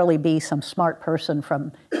necessarily be some smart person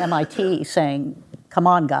from MIT saying, "Come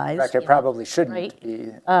on, guys." In fact, it probably shouldn't right?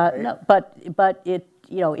 be. Right? No, but it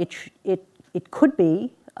could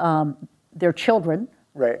be their children,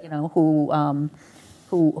 right? Who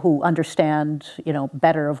understand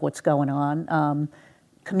better of what's going on.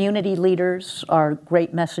 Community leaders are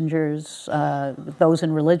great messengers. Those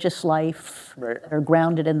in religious life right. that are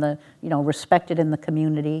grounded in the respected in the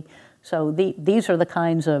community. So these are the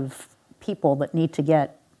kinds of people that need to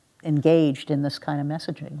get engaged in this kind of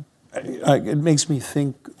messaging. It makes me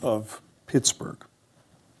think of Pittsburgh.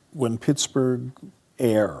 When Pittsburgh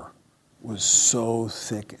air was so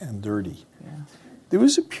thick and dirty, there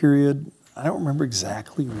was a period, I don't remember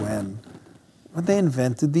exactly when they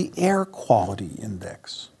invented the air quality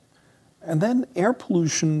index. And then air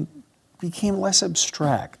pollution became less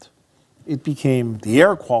abstract. It became the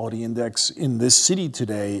air quality index in this city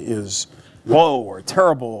today is low or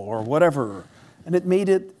terrible or whatever. And it made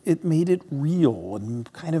it real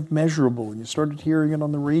and kind of measurable, and you started hearing it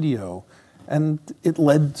on the radio. And it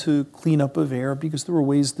led to cleanup of air because there were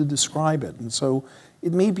ways to describe it. And so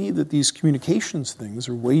it may be that these communications things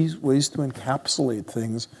are ways to encapsulate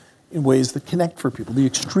things in ways that connect for people. The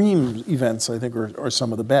extreme events, I think, are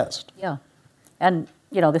some of the best. Yeah. And,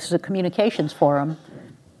 this is a communications forum.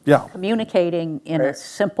 Yeah. Communicating in a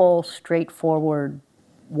simple, straightforward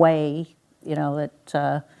way,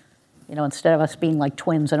 that, instead of us being like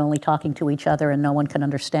twins and only talking to each other and no one can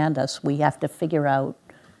understand us, we have to figure out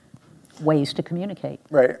ways to communicate.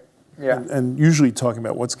 Right. Yeah. And usually talking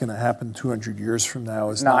about what's going to happen 200 years from now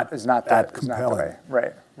is not that compelling.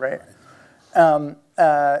 Right.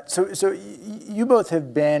 So you both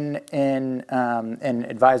have been in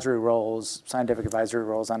advisory roles, scientific advisory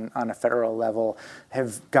roles on a federal level,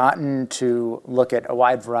 have gotten to look at a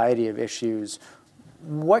wide variety of issues.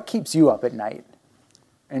 What keeps you up at night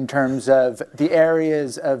in terms of the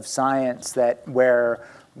areas of science where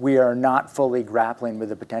we are not fully grappling with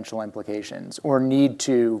the potential implications or need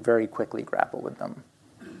to very quickly grapple with them?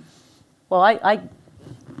 Well,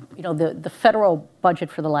 the federal budget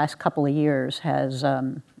for the last couple of years has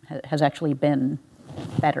actually been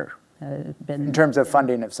better. In terms of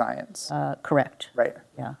funding of science? Correct. Right.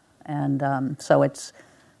 Yeah. And so it's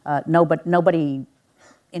nobody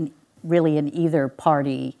in either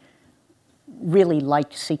party really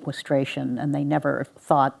liked sequestration, and they never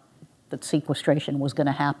thought that sequestration was going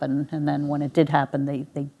to happen. And then when it did happen, they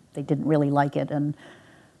didn't really like it. And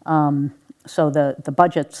so the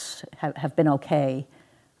budgets have been okay.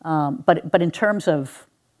 But in terms of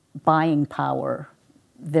buying power,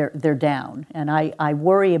 they're down, and I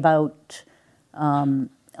worry about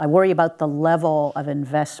the level of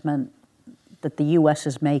investment that the U.S.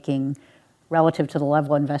 is making relative to the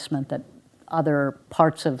level of investment that other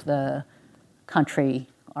parts of the country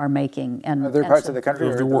are making, and other parts of the country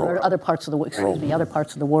or the world, or other parts of the other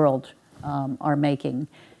parts of the world are making,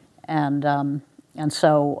 and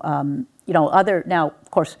so now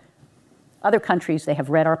of course. Other countries, they have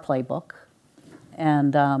read our playbook,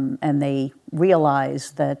 and they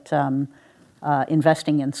realize that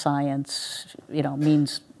investing in science,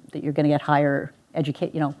 means that you're going to get higher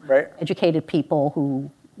educated people who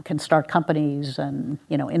can start companies, and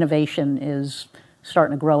innovation is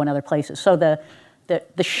starting to grow in other places. So the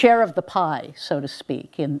share of the pie, so to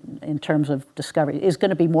speak, in terms of discovery, is going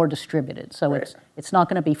to be more distributed. So it's not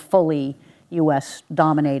going to be fully U.S.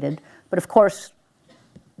 dominated, but of course.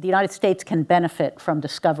 The United States can benefit from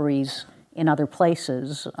discoveries in other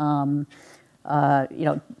places,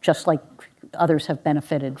 just like others have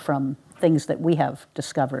benefited from things that we have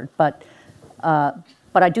discovered. But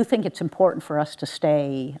I do think it's important for us to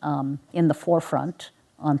stay in the forefront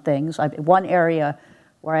on things. One area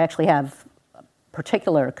where I actually have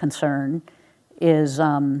particular concern is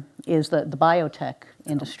the biotech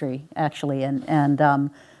industry, actually,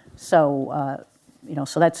 so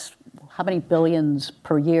that's how many billions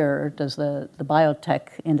per year does the biotech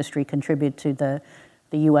industry contribute to the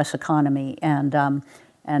U.S. economy,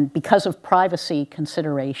 and because of privacy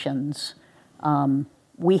considerations,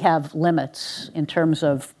 we have limits in terms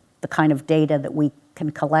of the kind of data that we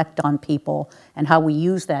can collect on people and how we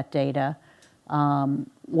use that data,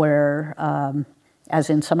 where, as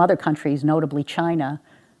in some other countries, notably China,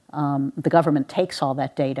 the government takes all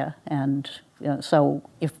that data. And so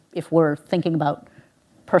if we're thinking about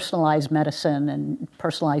personalized medicine and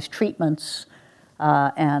personalized treatments,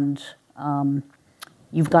 and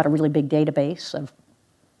you've got a really big database of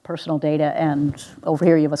personal data, and over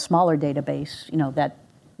here you have a smaller database, that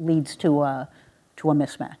leads to a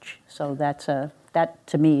mismatch. So that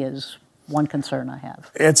to me is one concern I have.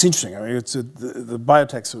 It's interesting. I mean, the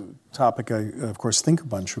biotech's a topic I, of course, think a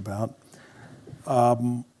bunch about.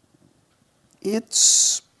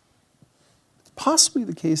 It's possibly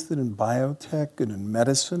the case that in biotech and in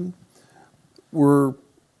medicine,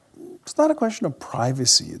 it's not a question of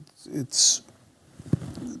privacy. It's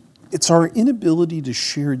our inability to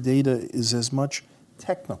share data is as much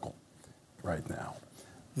technical right now,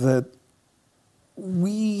 that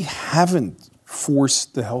we haven't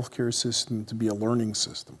forced the healthcare system to be a learning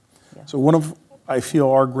system. Yeah. So one of, I feel,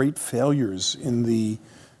 our great failures in the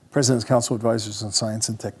President's Council of Advisors on Science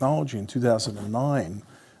and Technology in 2009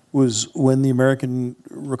 was when the American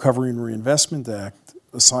Recovery and Reinvestment Act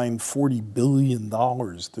assigned $40 billion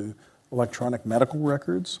to electronic medical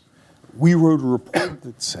records. We wrote a report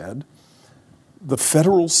that said the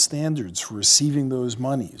federal standards for receiving those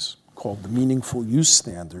monies, called the Meaningful Use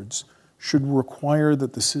Standards, should require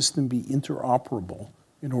that the system be interoperable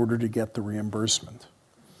in order to get the reimbursement.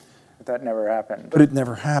 But that never happened. But it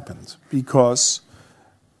never happened because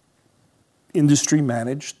industry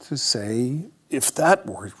managed to say, if that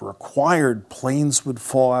were required, planes would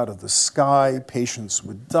fall out of the sky, patients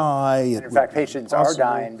would die. In fact, patients are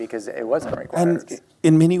dying because it wasn't required. And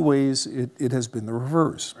in many ways, it has been the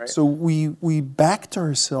reverse. Right. So we backed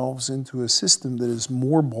ourselves into a system that is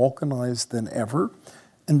more balkanized than ever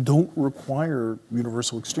and don't require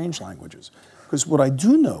universal exchange languages. Because what I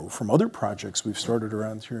do know from other projects we've started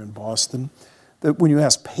around here in Boston, that when you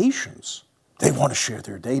ask patients, they want to share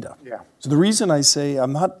their data. Yeah. So the reason I say I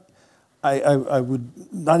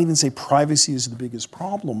would not even say privacy is the biggest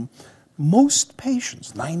problem. Most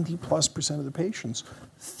patients, 90+% of the patients,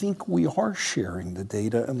 think we are sharing the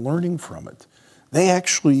data and learning from it. They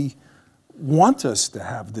actually want us to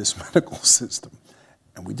have this medical system,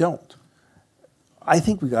 and we don't. I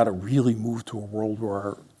think we got to really move to a world where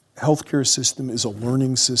our healthcare system is a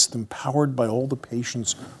learning system powered by all the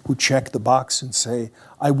patients who check the box and say,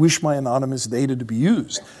 I wish my anonymous data to be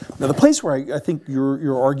used. Now, the place where I think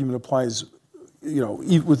your argument applies,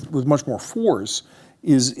 with much more force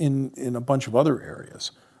is in a bunch of other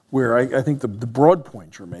areas where I think the broad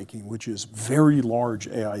point you're making, which is very large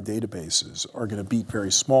AI databases are going to beat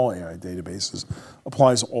very small AI databases,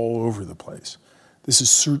 applies all over the place. This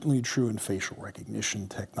is certainly true in facial recognition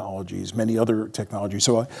technologies, many other technologies.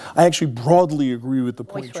 So I actually broadly agree with the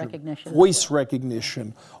point. Voice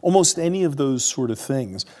recognition, almost any of those sort of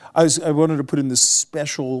things. I wanted to put in this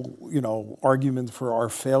special, argument for our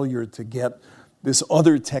failure to get this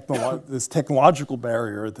other this technological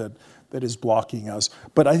barrier that is blocking us.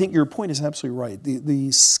 But I think your point is absolutely right.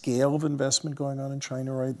 The scale of investment going on in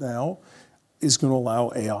China right now is going to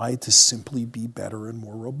allow AI to simply be better and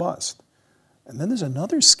more robust. And then there's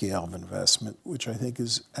another scale of investment, which I think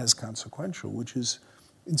is as consequential, which is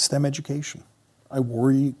in STEM education. I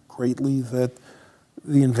worry greatly that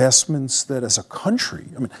the investments that as a country,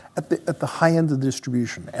 at the high end of the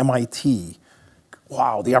distribution, MIT,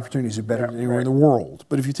 wow, the opportunities are better than anywhere in the world.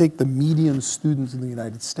 But if you take the median students in the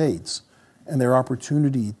United States and their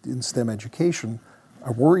opportunity in STEM education,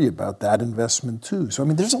 I worry about that investment too. So,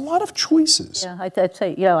 there's a lot of choices. Yeah, I'd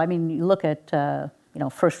say, you look at,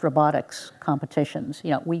 first robotics competitions.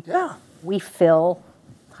 We fill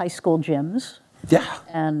high school gyms. Yeah.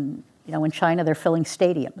 And, in China, they're filling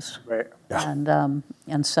stadiums. Right. Yeah.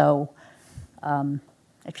 And so,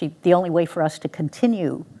 actually, the only way for us to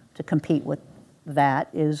continue to compete with that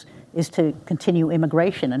is to continue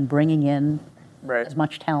immigration and bringing in as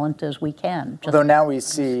much talent as we can. Although now we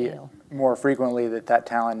see more frequently that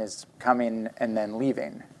talent is coming and then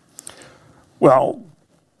leaving. Well,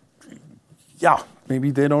 yeah, maybe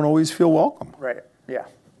they don't always feel welcome. Right. Yeah.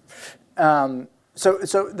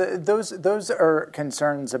 Those are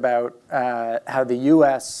concerns about how the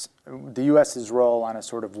U.S.'s role on a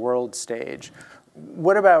sort of world stage.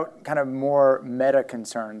 What about kind of more meta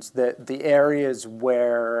concerns, the areas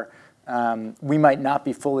where we might not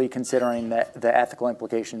be fully considering the ethical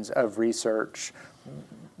implications of research?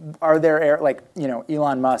 Are there, like,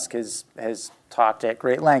 Elon Musk has talked at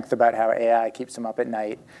great length about how AI keeps him up at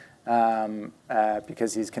night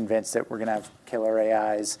because he's convinced that we're going to have killer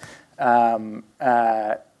AIs.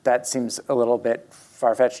 That seems a little bit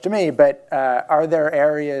far-fetched to me, but are there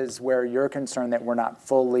areas where you're concerned that we're not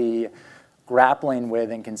fully grappling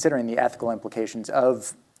with and considering the ethical implications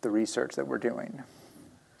of the research that we're doing?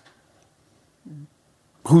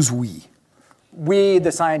 Who's we? We,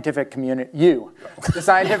 the scientific community. You, the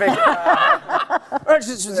scientific.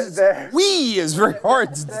 We is very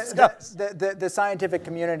hard to discuss. The scientific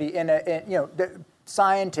community the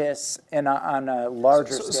scientists on a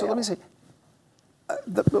larger scale. So let me say,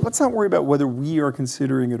 let's not worry about whether we are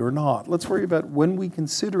considering it or not. Let's worry about when we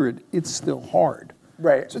consider it, it's still hard.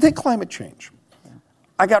 Right. So take climate change.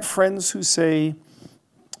 I got friends who say,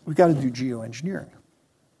 we've got to do geoengineering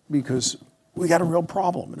because we got a real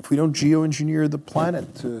problem. And if we don't geoengineer the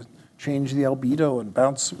planet to change the albedo and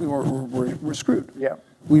bounce, we're screwed. Yeah.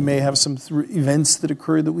 We may have some events that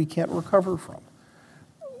occur that we can't recover from.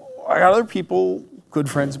 I got other people, good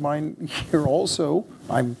friends of mine here also,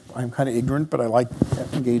 I'm kind of ignorant, but I like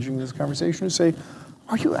engaging in this conversation, who say,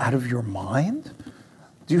 are you out of your mind?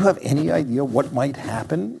 Do you have any idea what might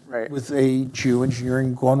happen with a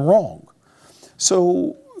geoengineering gone wrong?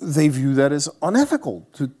 So they view that as unethical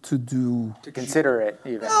to do. To consider it,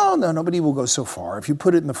 even. No, nobody will go so far. If you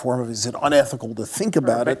put it in the form of, is it unethical to think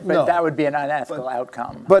about it? But no. that would be an unethical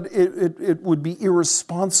outcome. But it would be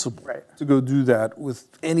irresponsible to go do that with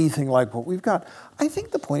anything like what we've got. I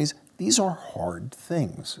think the point is, these are hard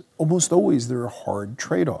things. Almost always there are hard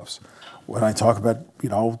trade-offs. When I talk about,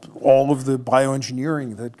 all of the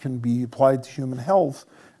bioengineering that can be applied to human health,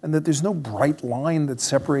 and that there's no bright line that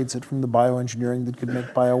separates it from the bioengineering that could make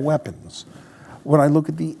bioweapons. When I look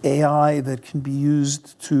at the AI that can be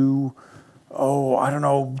used to,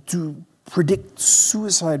 to predict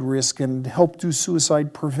suicide risk and help do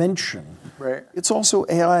suicide prevention. Right. It's also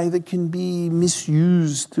AI that can be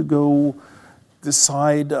misused to go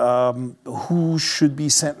decide who should be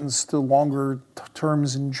sentenced to longer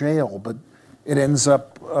terms in jail, but it ends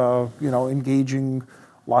up, engaging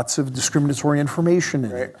lots of discriminatory information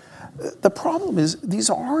in it. The problem is these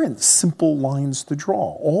aren't simple lines to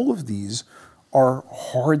draw. All of these are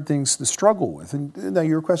hard things to struggle with. And now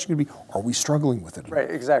your question could be, are we struggling with it enough? Right,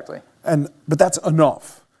 exactly. But that's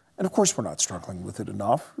enough. And of course we're not struggling with it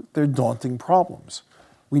enough. They're daunting problems.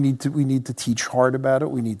 We need to teach hard about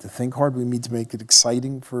it. We need to think hard. We need to make it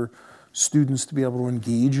exciting for students to be able to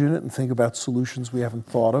engage in it and think about solutions we haven't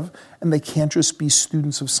thought of. And they can't just be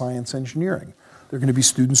students of science engineering. They're going to be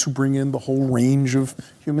students who bring in the whole range of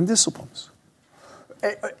human disciplines.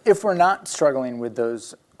 If we're not struggling with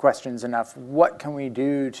those questions enough, what can we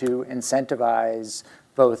do to incentivize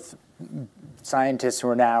both scientists who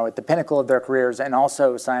are now at the pinnacle of their careers and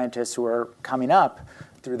also scientists who are coming up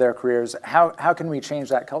through their careers? How can we change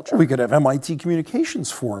that culture? We could have MIT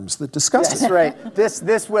communications forums that discuss it. That's right.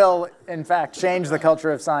 This will, in fact, change the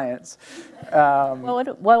culture of science.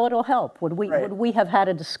 It'll help. Would we have had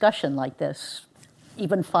a discussion like this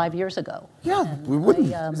even 5 years ago? Yeah, we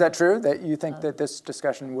wouldn't. Is that true, that you think that this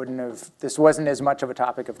discussion this wasn't as much of a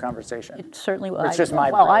topic of conversation? It certainly was. It's just my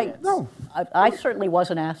brilliance. I certainly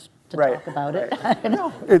wasn't asked to talk about it.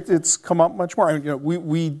 No, it's come up much more. I mean,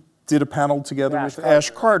 we did a panel together with Ash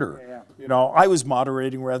Carter. I was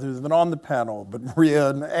moderating rather than on the panel, but Maria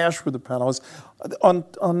and Ash were the panelists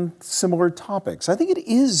on similar topics. I think it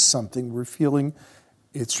is something we're feeling.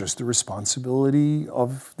 It's just the responsibility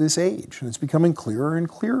of this age, and it's becoming clearer and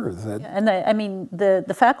clearer that.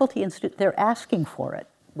 The faculty and students, they're asking for it.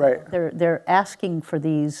 Right. They're asking for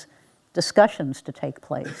these discussions to take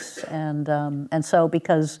place, and so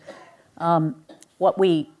because what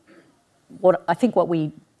I think what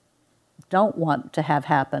we don't want to have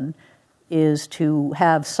happen is to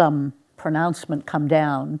have some pronouncement come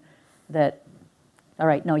down that, all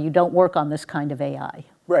right, no, you don't work on this kind of AI.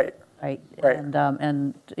 Right. Right. Right.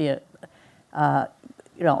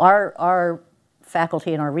 Our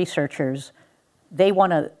faculty and our researchers, they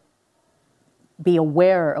want to be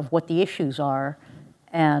aware of what the issues are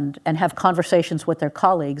and have conversations with their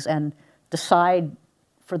colleagues and decide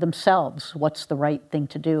for themselves what's the right thing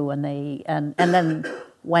to do. And then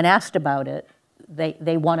when asked about it,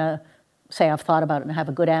 they want to say I've thought about it and have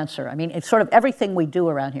a good answer. I mean, it's sort of everything we do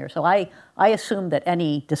around here. So I assume that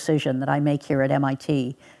any decision that I make here at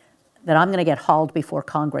MIT, that I'm going to get hauled before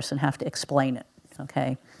Congress and have to explain it,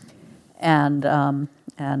 okay? And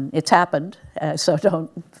it's happened, so don't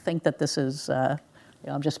think that this is,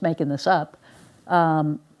 I'm just making this up.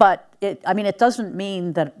 But it doesn't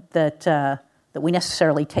mean that we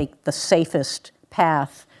necessarily take the safest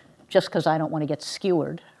path just because I don't want to get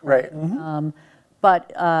skewered. Right.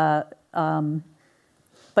 But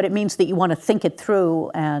it means that you want to think it through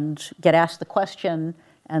and get asked the question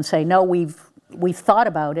and say, no, we've thought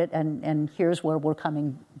about it, and here's where we're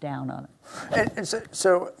coming down on it. And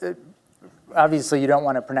so obviously you don't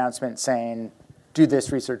want a pronouncement saying, do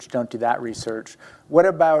this research, don't do that research. What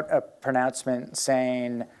about a pronouncement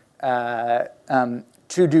saying,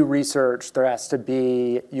 to do research, there has to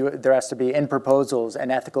be in proposals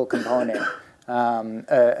an ethical component,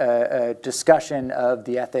 a discussion of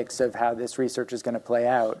the ethics of how this research is going to play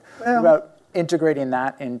out. What about integrating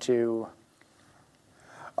that into?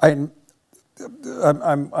 I'm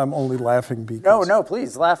only laughing because No,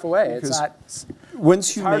 please laugh away. It's not.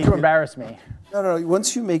 Once you hard make to embarrass me. No.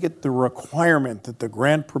 Once you make it the requirement that the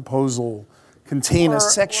grant proposal contain a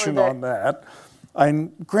section on that,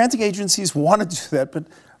 granting agencies want to do that, but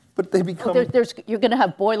they become. Well, you're going to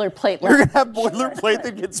have boilerplate. You're going to have boilerplate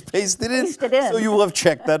that gets pasted in. So you will have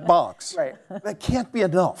checked that box. Right. That can't be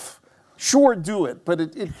enough. Sure, do it, but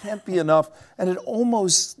it can't be enough, and it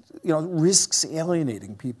almost risks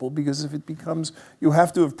alienating people, because if it becomes, you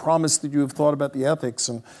have to have promised that you have thought about the ethics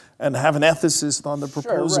and have an ethicist on the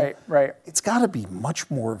proposal. Sure, right. It's got to be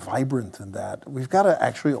much more vibrant than that. We've got to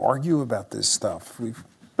actually argue about this stuff.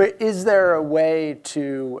 But is there a way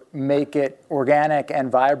to make it organic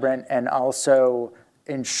and vibrant and also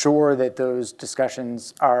ensure that those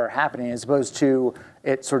discussions are happening, as opposed to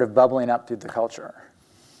it sort of bubbling up through the culture?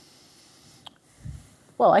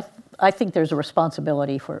 Well, I think there's a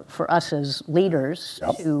responsibility for us as leaders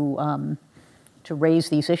to raise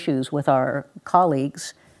these issues with our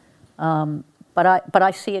colleagues, but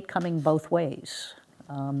I see it coming both ways.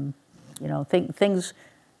 Things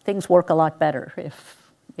work a lot better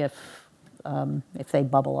if they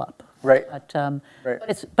bubble up. Right. But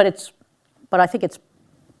I think it's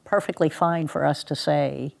perfectly fine for us to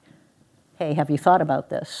say, hey, have you thought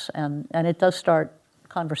about this? And it does start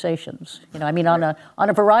conversations. On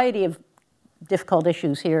a variety of difficult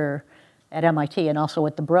issues here at MIT and also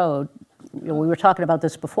at the Broad. We were talking about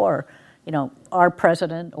this before. Our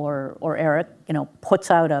president or Eric,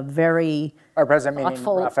 puts out a very our president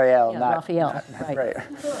thoughtful, meaning Raphael, Raphael, right?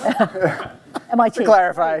 MIT. To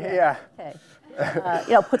clarify, yeah. Okay.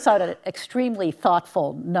 Puts out an extremely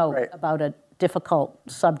thoughtful note about a difficult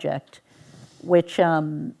subject, which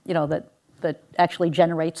that actually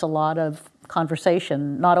generates a lot of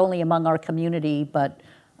conversation, not only among our community, but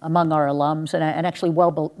among our alums, and actually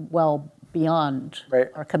well beyond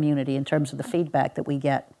our community in terms of the feedback that we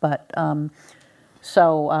get. But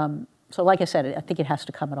so like I said, I think it has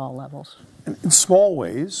to come at all levels. In small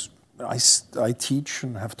ways, I teach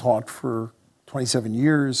and have taught for 27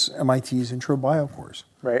 years MIT's Intro Bio course.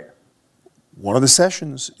 Right. One of the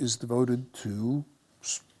sessions is devoted to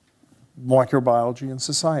molecular biology and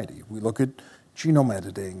society. We look at genome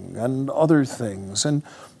editing and other things, and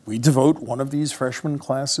we devote one of these freshman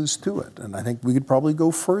classes to it. And I think we could probably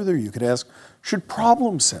go further. You could ask, should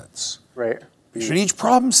problem sets, should each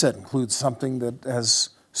problem set include something that has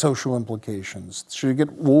social implications? Should it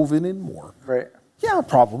get woven in more? Right. Yeah,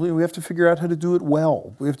 probably. We have to figure out how to do it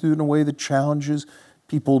well. We have to do it in a way that challenges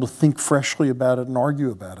people to think freshly about it and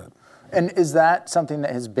argue about it. And is that something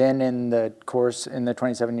that has been in the course in the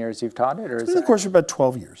 27 years you've taught it? Or it's been in the course for about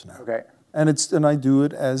 12 years now. Okay. And I do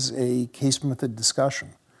it as a case method discussion.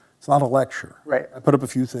 It's not a lecture. Right. I put up a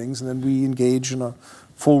few things, and then we engage in a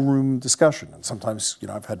full room discussion. And sometimes,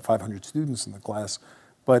 I've had 500 students in the class,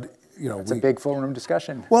 but it's a big full room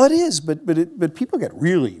discussion. Well, it is, but people get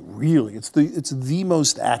really it's the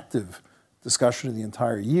most active discussion of the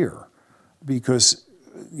entire year, because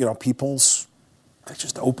they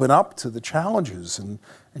just open up to the challenges, and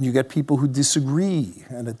you get people who disagree,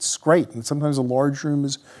 and it's great. And sometimes a large room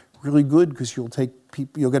is really good because you'll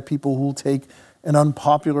get people who will take an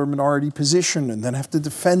unpopular minority position and then have to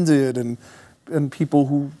defend it, and people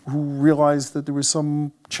who realize that there was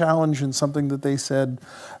some challenge in something that they said.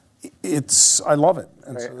 I love it,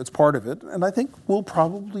 and so it's part of it. And I think we'll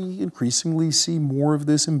probably increasingly see more of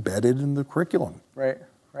this embedded in the curriculum. Right.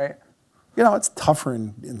 It's tougher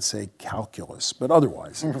in say, calculus, but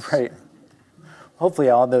otherwise. Right. Hopefully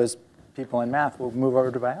all those people in math will move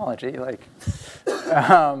over to biology.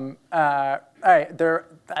 All right,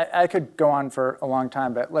 I could go on for a long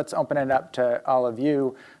time, but let's open it up to all of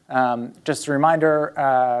you. Just a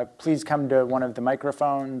reminder, please come to one of the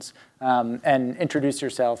microphones and introduce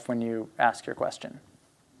yourself when you ask your question.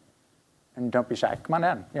 And don't be shy. Come on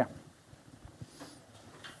in. Yeah.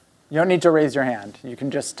 You don't need to raise your hand. You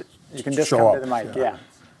can just come to the mic. Yeah.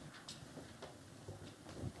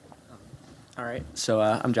 All right. So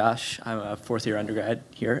I'm Josh. I'm a fourth-year undergrad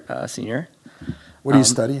here, senior. What are you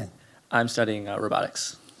studying? I'm studying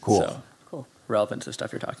robotics. Cool. So cool. Relevant to the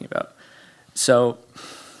stuff you're talking about. So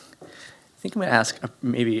I think I'm going to ask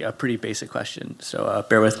maybe a pretty basic question. So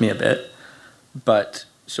bear with me a bit. But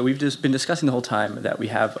so we've just been discussing the whole time that we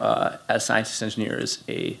have, as scientists and engineers,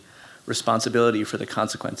 a responsibility for the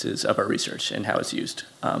consequences of our research and how it's used.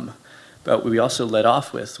 But what we also led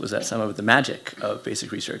off with was that some of the magic of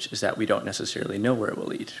basic research is that we don't necessarily know where it will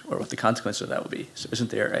lead or what the consequences of that will be. So isn't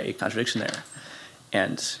there a contradiction there?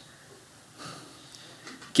 And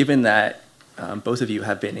given that both of you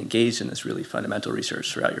have been engaged in this really fundamental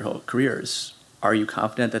research throughout your whole careers, are you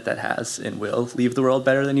confident that that has and will leave the world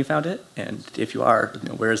better than you found it? And if you are,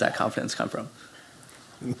 where does that confidence come from?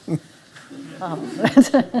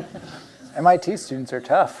 MIT students are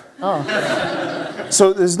tough.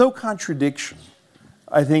 So there's no contradiction.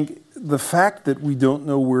 I think the fact that we don't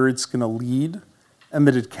know where it's going to lead and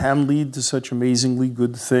that it can lead to such amazingly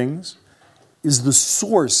good things is the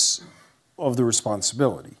source of the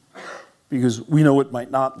responsibility, because we know it might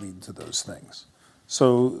not lead to those things.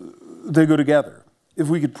 So they go together. If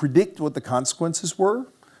we could predict what the consequences were,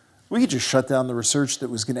 we could just shut down the research that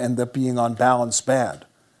was going to end up being on balance bad.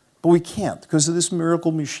 But we can't. Because of this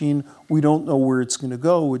miracle machine, we don't know where it's going to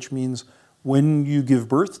go, which means when you give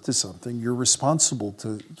birth to something, you're responsible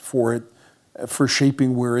for it, for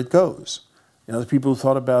shaping where it goes. You know, the people who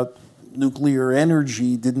thought about nuclear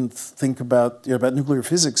energy didn't think about nuclear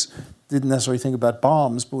physics, didn't necessarily think about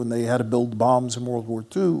bombs, but when they had to build bombs in World War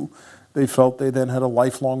II, they felt they then had a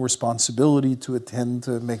lifelong responsibility to attend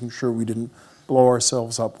to making sure we didn't blow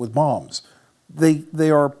ourselves up with bombs.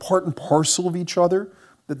 They are part and parcel of each other,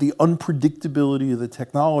 that the unpredictability of the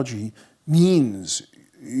technology means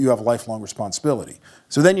you have a lifelong responsibility.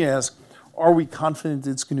 So then you ask, are we confident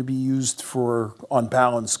it's going to be used for, on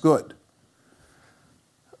balance, good?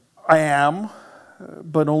 I am,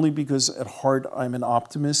 but only because at heart I'm an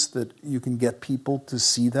optimist that you can get people to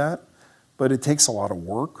see that, but it takes a lot of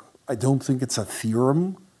work. I don't think it's a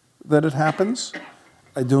theorem that it happens.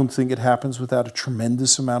 I don't think it happens without a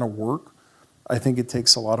tremendous amount of work. I think it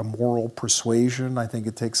takes a lot of moral persuasion. I think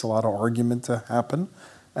it takes a lot of argument to happen.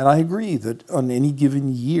 And I agree that on any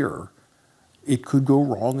given year, it could go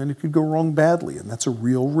wrong, and it could go wrong badly, and that's a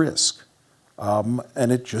real risk.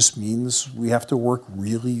 And it just means we have to work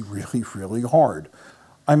really, really, really hard.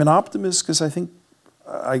 I'm an optimist because I think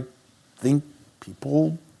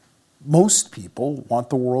most people want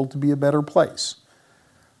the world to be a better place.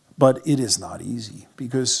 But it is not easy,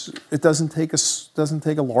 because it doesn't take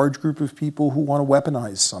a large group of people who want to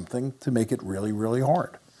weaponize something to make it really, really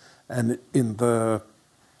hard. And in the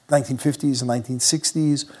 1950s and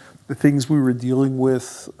 1960s, the things we were dealing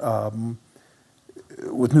with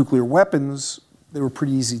nuclear weapons, they were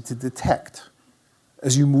pretty easy to detect.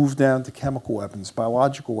 As you move down to chemical weapons,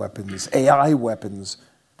 biological weapons, AI weapons,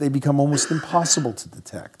 they become almost impossible to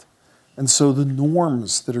detect. And so the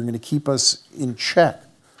norms that are going to keep us in check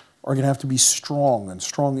are going to have to be strong, and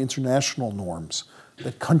strong international norms,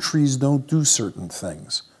 that countries don't do certain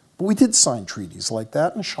things. But we did sign treaties like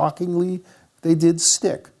that, and shockingly, they did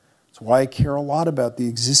stick. That's why I care a lot about the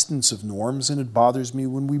existence of norms, and it bothers me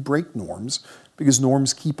when we break norms, because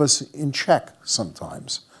norms keep us in check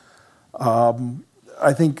sometimes.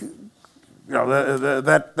 I think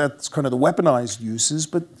that's kind of the weaponized uses,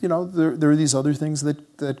 but there are these other things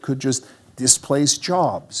that could just displace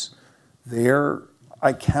jobs.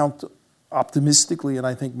 I count optimistically, and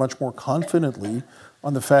I think much more confidently,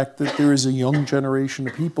 on the fact that there is a young generation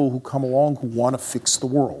of people who come along who want to fix the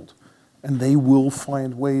world. And they will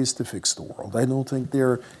find ways to fix the world. I don't think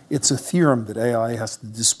it's a theorem that AI has to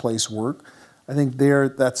displace work. I think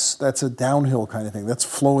that's a downhill kind of thing. That's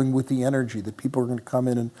flowing with the energy, that people are going to come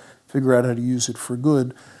in and figure out how to use it for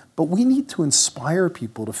good. But we need to inspire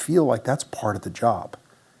people to feel like that's part of the job.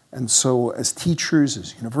 And so as teachers,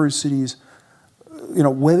 as universities,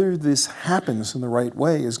 whether this happens in the right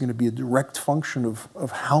way is going to be a direct function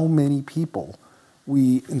of how many people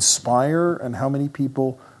we inspire and how many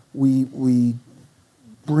people we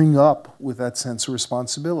bring up with that sense of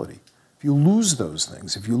responsibility. If you lose those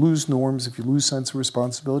things, if you lose norms, if you lose sense of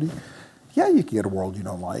responsibility, you can get a world you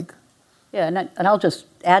don't like. Yeah, and I'll just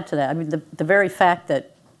add to that. I mean, the very fact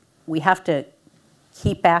that we have to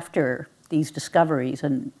keep after these discoveries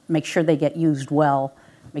and make sure they get used well,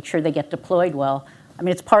 make sure they get deployed well. I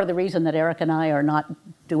mean, it's part of the reason that Eric and I are not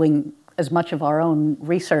doing as much of our own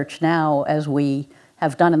research now as we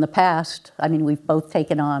have done in the past. I mean, we've both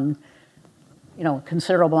taken on, a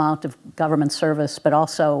considerable amount of government service, but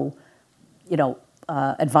also,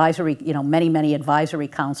 advisory, many advisory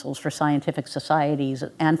councils for scientific societies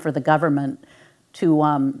and for the government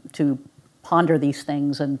to ponder these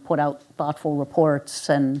things and put out thoughtful reports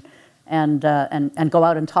and go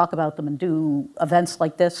out and talk about them and do events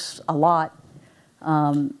like this a lot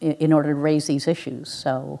in order to raise these issues.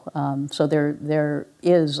 So there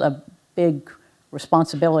is a big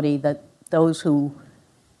responsibility that those who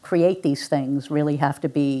create these things really have to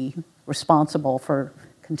be responsible for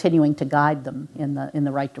continuing to guide them in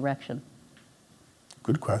the right direction.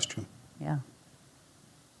 Good question. Yeah.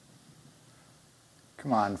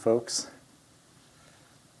 Come on, folks.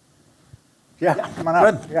 Yeah, come on up.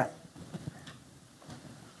 Good. Yeah.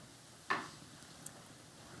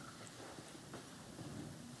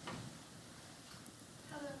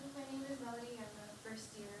 Hello, my name is Melody. I'm a first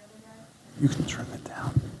year undergrad. You can turn it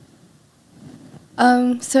down.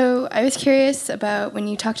 So I was curious about when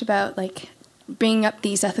you talked about bringing up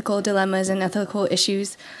these ethical dilemmas and ethical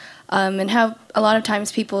issues, and how a lot of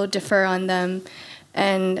times people differ on them.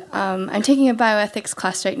 And I'm taking a bioethics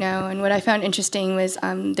class right now, and what I found interesting was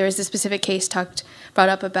there was a specific case brought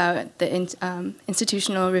up about the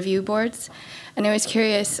institutional review boards, and I was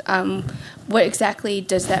curious, what exactly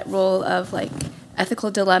does that role of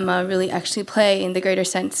ethical dilemma really actually play in the greater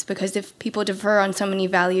sense? Because if people differ on so many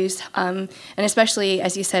values, and especially,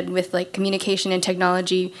 as you said, with communication and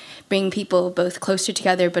technology, bringing people both closer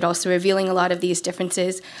together, but also revealing a lot of these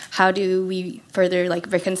differences, how do we further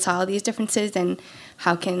reconcile these differences, and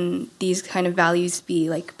how can these kind of values be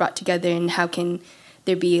brought together, and how can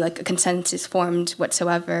there be a consensus formed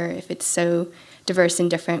whatsoever if it's so diverse and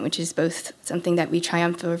different, which is both something that we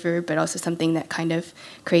triumph over, but also something that kind of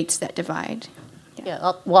creates that divide.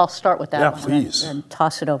 Yeah, I'll start with that Yeah, one please. and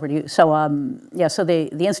toss it over to you. So, so the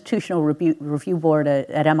Institutional Review Board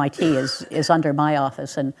at MIT is under my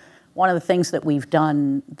office, and one of the things that we've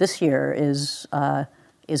done this year is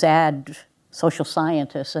add social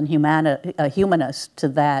scientists and humanists to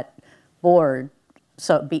that board.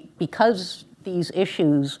 So, because these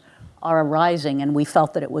issues are arising, and we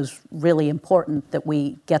felt that it was really important that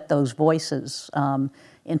we get those voices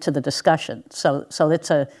into the discussion. So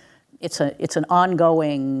it's an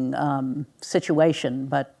ongoing situation,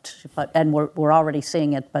 but we're already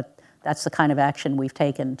seeing it. But that's the kind of action we've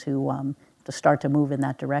taken to start to move in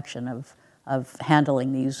that direction of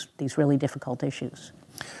handling these really difficult issues.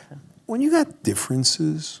 When you got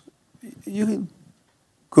differences, you can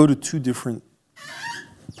go to two different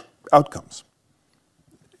outcomes.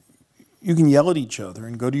 You can yell at each other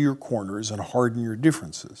and go to your corners and harden your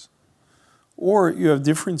differences. Or you have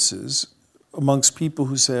differences amongst people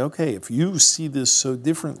who say, okay, if you see this so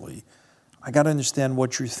differently, I got to understand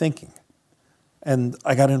what you're thinking. And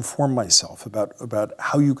I got to inform myself about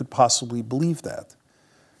how you could possibly believe that.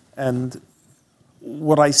 And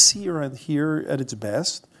what I see around here at its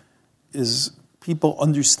best is people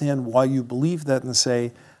understand why you believe that and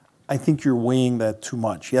say, I think you're weighing that too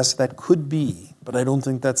much. Yes, that could be, but I don't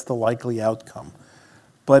think that's the likely outcome.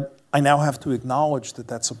 But I now have to acknowledge that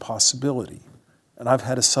that's a possibility. And I've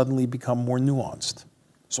had to suddenly become more nuanced.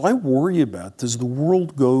 So I worry about, does the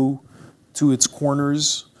world go to its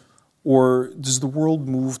corners, or does the world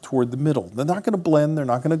move toward the middle? They're not going to blend. They're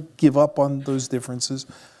not going to give up on those differences.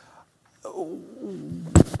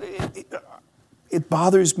 It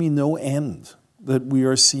bothers me no end that we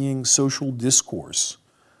are seeing social discourse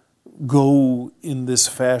go in this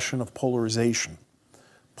fashion of polarization.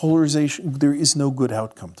 Polarization, there is no good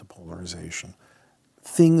outcome to polarization.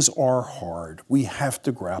 Things are hard. We have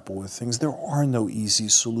to grapple with things. There are no easy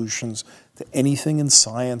solutions to anything in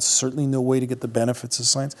science, certainly no way to get the benefits of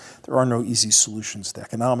science. There are no easy solutions to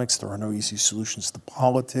economics. There are no easy solutions to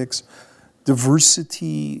politics.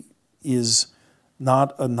 Diversity is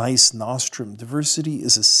not a nice nostrum. Diversity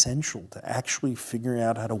is essential to actually figuring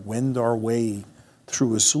out how to wend our way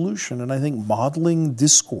through a solution. And I think modeling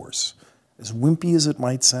discourse, as wimpy as it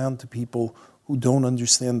might sound to people who don't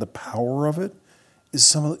understand the power of it,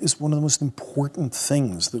 is one of the most important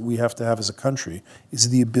things that we have to have as a country, is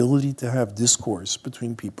the ability to have discourse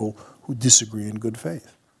between people who disagree in good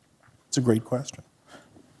faith. It's a great question.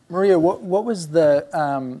 Maria, what was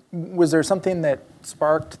was there something that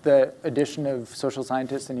sparked the addition of social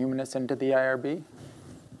scientists and humanists into the IRB?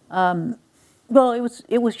 Well,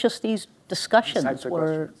 it was just these discussions Types of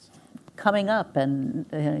were questions. coming up, and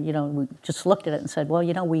we just looked at it and said, well,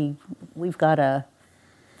 we've got to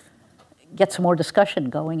get some more discussion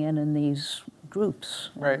going in these groups.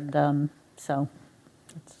 Right. And so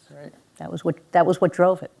Right. that was what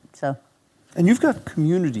drove it. So. And you've got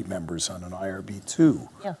community members on an IRB too,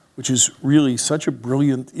 Yeah. which is really such a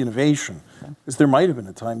brilliant innovation. Because there might have been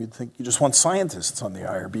a time you'd think you just want scientists on the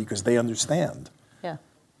IRB because they understand. Yeah.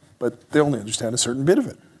 But they only understand a certain bit of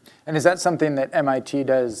it. And is that something that MIT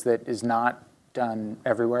does that is not done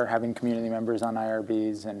everywhere, having community members on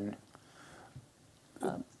IRBs? And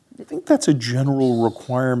I think that's a general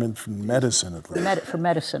requirement from medicine at least. For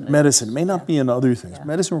medicine. Medicine. It may not be in other things. Yeah.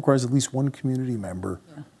 Medicine requires at least one community member.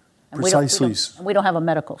 Yeah. And we don't- Precisely. we don't have a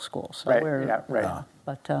medical school, so Right, we're. yeah, right.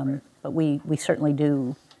 But we certainly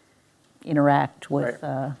do interact with,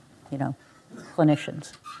 Right.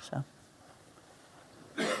 clinicians, so.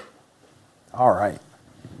 All right.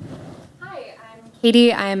 Hi, I'm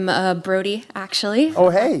Katie. I'm Brody, actually. Oh,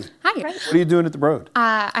 hey. Hi. What are you doing at the Broad?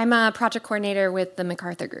 I'm a project coordinator with the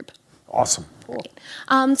MacArthur Group. Awesome.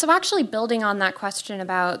 So actually building on that question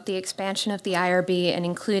about the expansion of the IRB and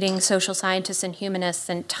including social scientists and humanists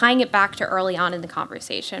and tying it back to early on in the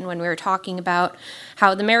conversation when we were talking about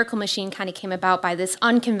how the Miracle Machine kind of came about by this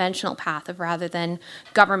unconventional path of rather than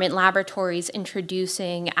government laboratories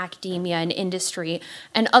introducing academia and industry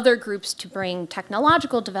and other groups to bring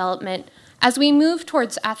technological development. As we move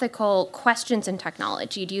towards ethical questions in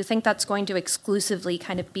technology, do you think that's going to exclusively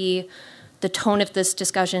kind of be the tone of this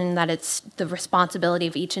discussion, that it's the responsibility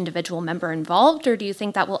of each individual member involved, or do you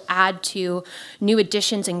think that will add to new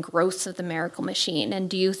additions and growths of the Miracle Machine?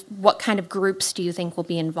 And what kind of groups do you think will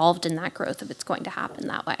be involved in that growth if it's going to happen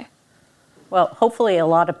that way? Well, hopefully a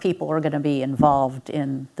lot of people are going to be involved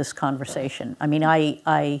in this conversation. I mean,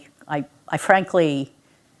 I frankly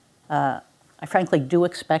do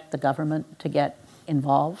expect the government to get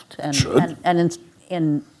involved, and Should. and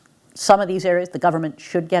in some of these areas, the government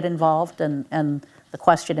should get involved, and the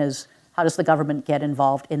question is, how does the government get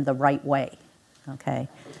involved in the right way? Okay,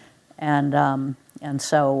 and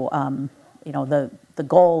so the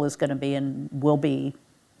goal is going to be and will be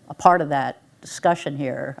a part of that discussion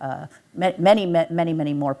here.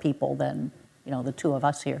 Many more people than the two of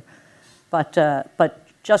us here, but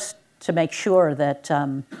just to make sure that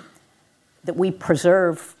that we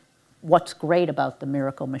preserve what's great about the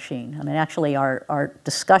Miracle Machine. I mean, actually, our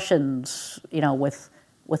discussions,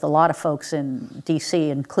 with a lot of folks in D.C.,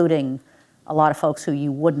 including a lot of folks who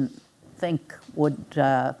you wouldn't think would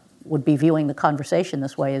be viewing the conversation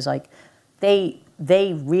this way, is like they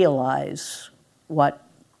realize what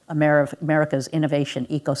America's innovation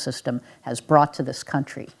ecosystem has brought to this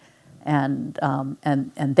country, and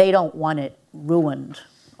they don't want it ruined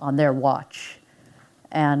on their watch.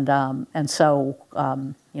 And so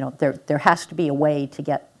there has to be a way to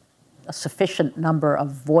get a sufficient number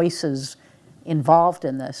of voices involved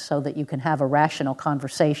in this so that you can have a rational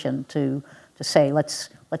conversation to say, let's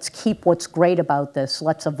keep what's great about this,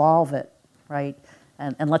 let's evolve it, right,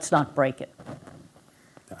 and let's not break it.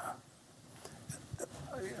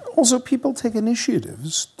 Also, people take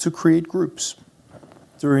initiatives to create groups.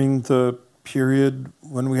 During the period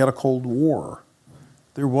when we had a Cold War,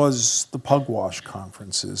 there was the Pugwash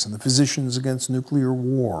conferences and the Physicians Against Nuclear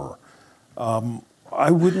War.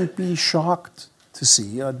 I wouldn't be shocked to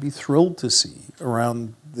see, I'd be thrilled to see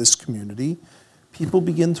around this community, people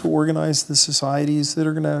begin to organize the societies that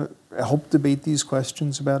are going to help debate these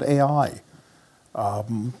questions about AI.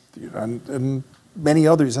 And many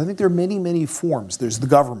others. I think there are many forms. There's the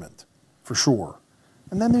government, for sure.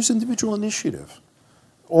 And then there's individual initiative.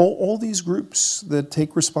 All these groups that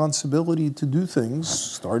take responsibility to do things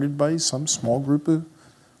started by some small group of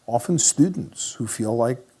often students who feel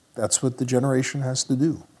like that's what the generation has to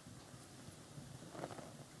do.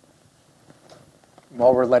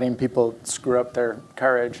 While we're letting people screw up their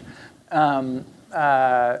courage, one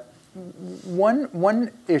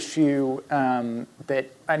issue that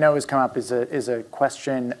I know has come up is a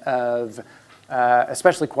question of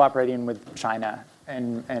especially cooperating with China.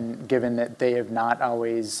 And given that they have not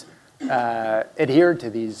always adhered to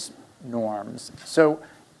these norms. So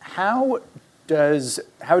how does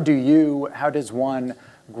one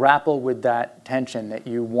grapple with that tension that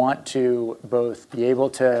you want to both be able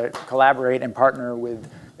to collaborate and partner with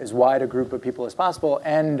as wide a group of people as possible,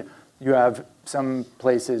 and you have some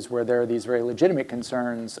places where there are these very legitimate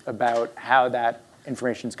concerns about how that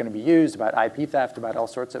information is going to be used, about IP theft, about all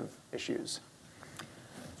sorts of issues?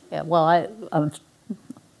 Yeah, well, I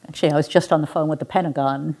was just on the phone with the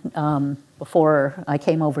Pentagon before I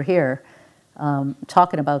came over here,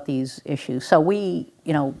 talking about these issues. So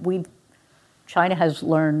China has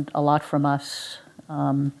learned a lot from us.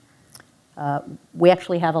 We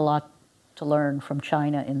actually have a lot to learn from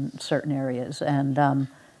China in certain areas, and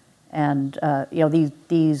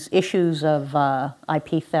these issues of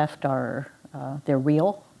IP theft they're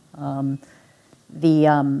real.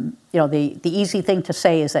 The easy thing to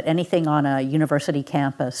say is that anything on a university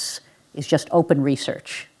campus is just open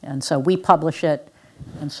research, and so we publish it,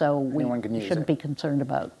 and so we shouldn't be concerned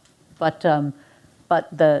about. But the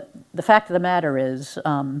fact of the matter is,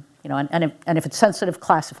 and if it's sensitive,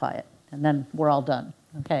 classify it, and then we're all done.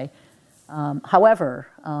 Okay. However,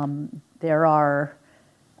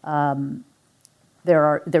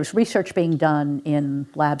 there's research being done in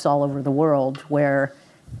labs all over the world where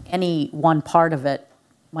any one part of it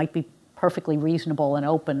might be perfectly reasonable and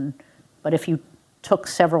open, but if you took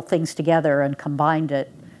several things together and combined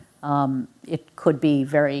it, it could be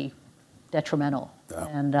very detrimental.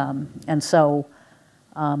 Yeah. So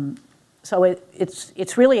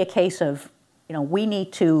it's really a case of, we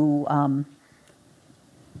need to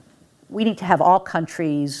have all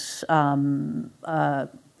countries obeying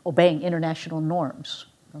international norms,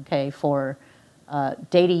 okay, for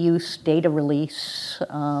data use, data release,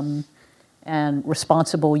 and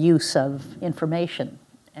responsible use of information.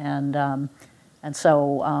 And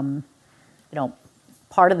so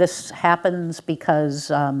part of this happens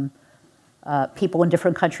because people in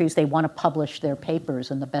different countries, they want to publish their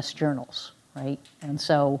papers in the best journals, right? And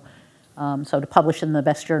so to publish in the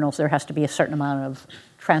best journals, there has to be a certain amount of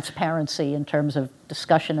transparency in terms of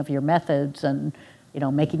discussion of your methods and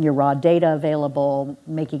making your raw data available,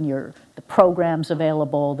 making the programs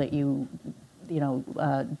available that you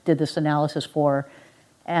did this analysis for,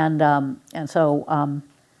 and so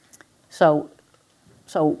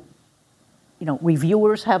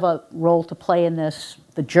reviewers have a role to play in this.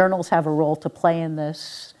 The journals have a role to play in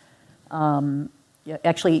this.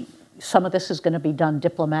 Actually, some of this is going to be done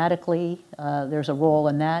diplomatically. There's a role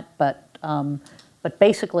in that, but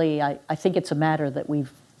basically, I think it's a matter that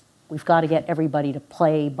we've got to get everybody to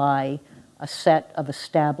play by a set of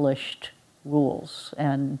established rules,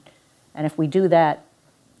 and if we do that,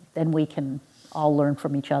 then we can all learn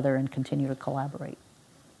from each other and continue to collaborate.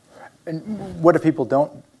 And what if people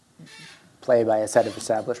don't play by a set of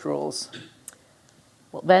established rules?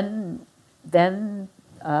 Well, then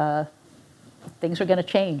things are going to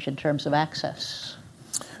change in terms of access.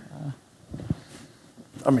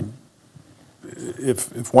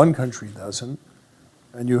 If one country doesn't,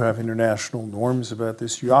 and you have international norms about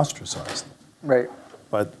this, you ostracize them. Right.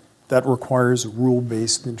 But that requires a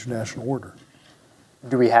rule-based international order.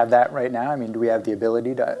 Do we have that right now? Do we have the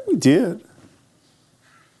ability to? We did.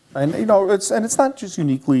 And it's not just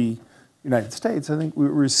uniquely United States. I think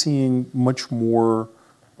we're seeing much more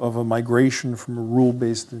of a migration from a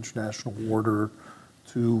rule-based international order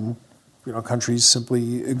to countries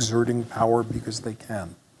simply exerting power because they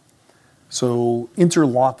can. So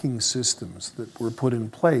interlocking systems that were put in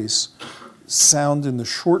place sound in the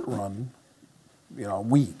short run,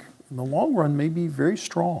 weak. In the long run, may be very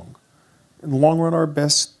strong. In the long run, our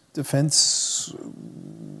best defense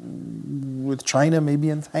with China may be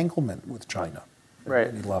entanglement with China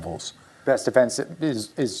at many levels. Best defense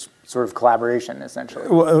is sort of collaboration, essentially.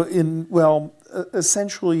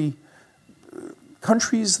 Essentially,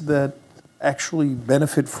 countries that actually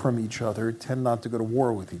benefit from each other tend not to go to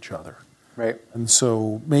war with each other. Right. And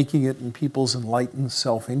so making it in people's enlightened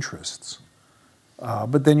self-interests.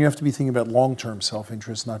 But then you have to be thinking about long-term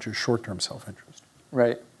self-interest, not just short-term self-interest.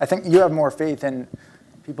 Right. I think you have more faith in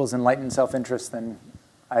people's enlightened self-interest than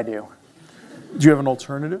I do. Do you have an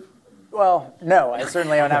alternative? Well, no, I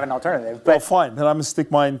certainly don't have an alternative. But well, fine. Then I'm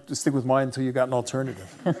going to stick with mine until you got an alternative.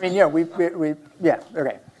 Okay.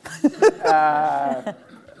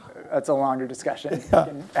 That's a longer discussion. We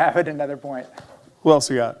can have it another point. Who else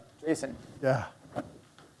you got? Jason. Yeah.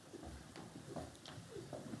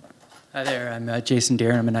 Hi there. I'm Jason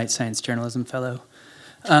Deere. I'm a Knight Science Journalism Fellow.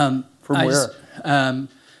 From where?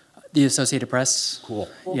 The Associated Press. Cool.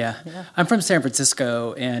 Yeah. I'm from San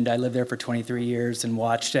Francisco, and I lived there for 23 years and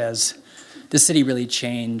watched as the city really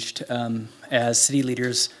changed, as city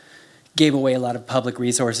leaders gave away a lot of public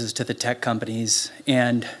resources to the tech companies.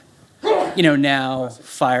 And, now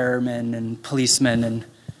firemen and policemen and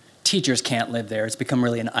teachers can't live there. It's become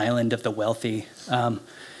really an island of the wealthy.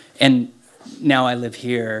 And now I live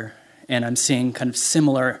here, and I'm seeing kind of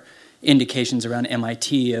similar indications around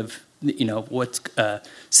MIT of, what's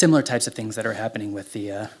similar types of things that are happening with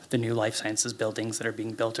the new life sciences buildings that are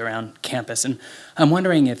being built around campus. And I'm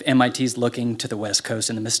wondering if MIT's looking to the West Coast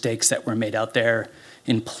and the mistakes that were made out there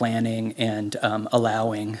in planning and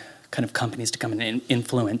allowing kind of companies to come in and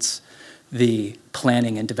influence the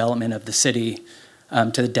planning and development of the city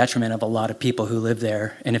to the detriment of a lot of people who live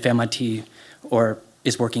there. And if MIT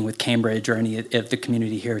is working with Cambridge or any of the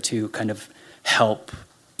community here to kind of help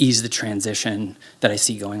ease the transition that I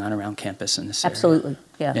see going on around campus in this area. Absolutely,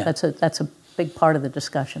 yeah. Yeah. That's a big part of the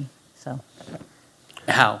discussion, so.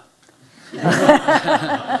 How?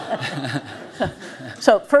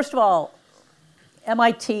 So first of all,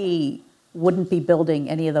 MIT wouldn't be building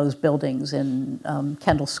any of those buildings in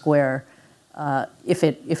Kendall Square if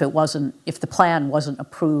the plan wasn't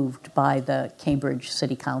approved by the Cambridge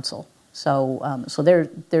City Council. So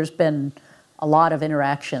there's been a lot of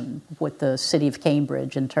interaction with the city of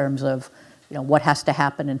Cambridge in terms of what has to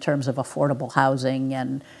happen in terms of affordable housing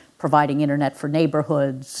and providing internet for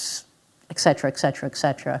neighborhoods, et cetera, et cetera, et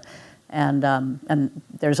cetera. And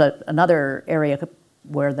there's another area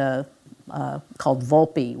where called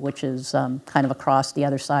Volpe, which is kind of across the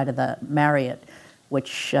other side of the Marriott,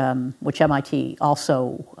 which MIT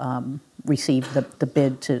also received the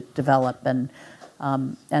bid to develop. And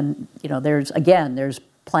there's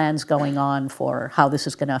plans going on for how this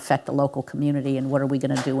is going to affect the local community and what are we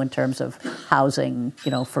going to do in terms of housing,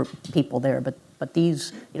 for people there. But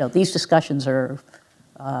these discussions are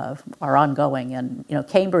ongoing, and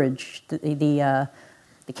Cambridge, the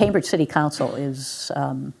Cambridge City Council is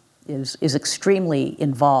extremely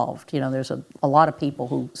involved. There's a lot of people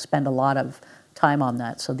who spend a lot of time on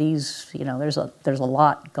that. So there's a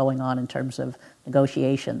lot going on in terms of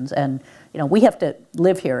negotiations, and we have to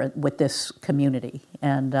live here with this community.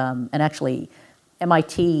 And actually,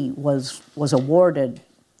 MIT was awarded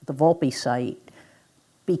the Volpe site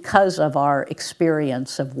because of our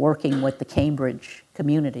experience of working with the Cambridge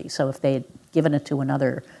community. So if they had given it to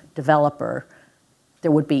another developer,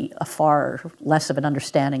 there would be a far less of an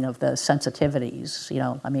understanding of the sensitivities.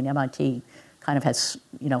 MIT kind of has,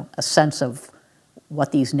 a sense of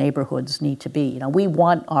what these neighborhoods need to be. We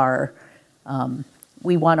want our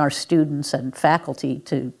students and faculty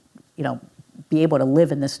to, be able to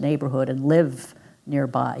live in this neighborhood and live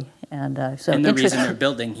nearby. And the reason they're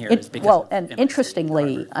building here is because of MIT,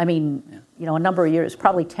 interestingly, Harvard. A number of years,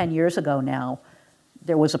 probably 10 years ago now,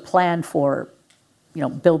 there was a plan for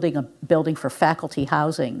building a building for faculty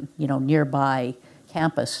housing, nearby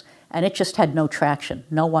campus, and it just had no traction.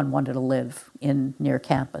 No one wanted to live near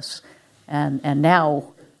campus, and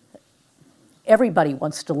now everybody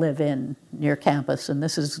wants to live near campus, and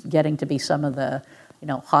this is getting to be some of the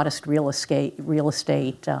hottest real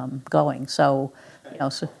estate going. So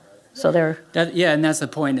so they're and that's the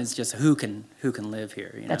point. Is just who can live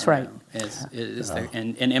here. That's right. There,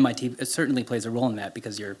 and MIT certainly plays a role in that,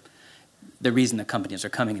 because the reason the companies are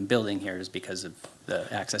coming and building here is because of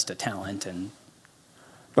the access to talent and.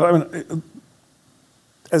 But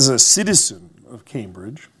as a citizen of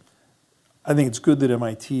Cambridge, I think it's good that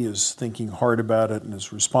MIT is thinking hard about it and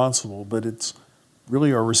is responsible. But it's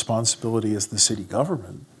really our responsibility as the city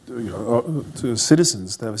government, to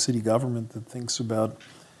citizens, to have a city government that thinks about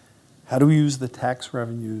how do we use the tax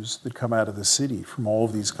revenues that come out of the city from all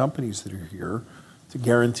of these companies that are here to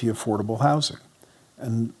guarantee affordable housing.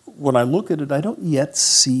 And when I look at it, I don't yet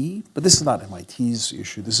see, but this is not MIT's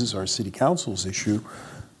issue, this is our city council's issue,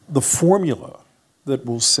 the formula that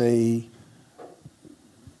will say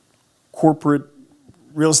corporate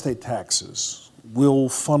real estate taxes will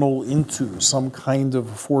funnel into some kind of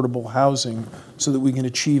affordable housing so that we can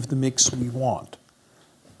achieve the mix we want.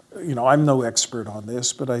 I'm no expert on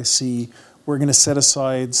this, but I see we're going to set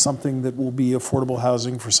aside something that will be affordable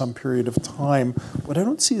housing for some period of time. What I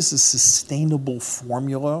don't see is a sustainable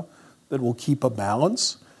formula that will keep a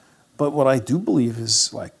balance. But what I do believe is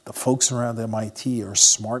the folks around MIT are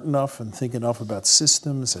smart enough and think enough about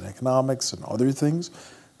systems and economics and other things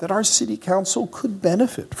that our city council could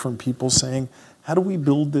benefit from people saying, how do we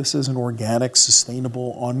build this as an organic,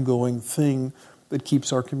 sustainable, ongoing thing that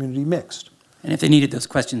keeps our community mixed? And if they needed those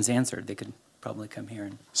questions answered, they could probably come here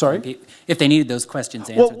and. Sorry? If they needed those questions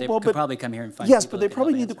answered, they could probably come here and find. Yes, but they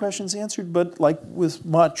probably need the questions answered. But like with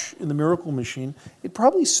much in the Miracle Machine, it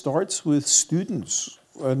probably starts with students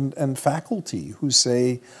and faculty who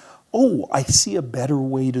say, oh, I see a better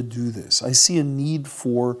way to do this. I see a need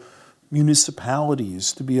for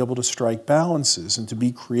municipalities to be able to strike balances and to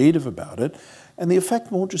be creative about it. And the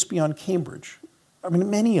effect won't just be on Cambridge.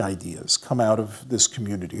 Many ideas come out of this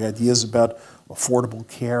community, ideas about Affordable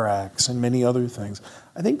Care Acts and many other things.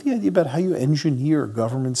 I think the idea about how you engineer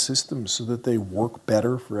government systems so that they work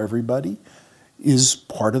better for everybody is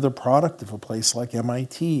part of the product of a place like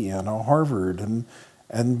MIT and a Harvard.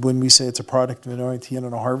 And when we say it's a product of an MIT and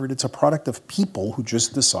a Harvard, it's a product of people who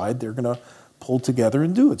just decide they're going to pull together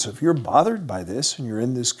and do it. So if you're bothered by this and you're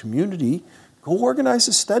in this community, go organize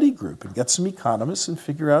a study group and get some economists and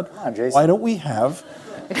figure out why don't we have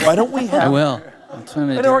I will.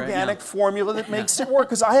 an organic formula that makes it work?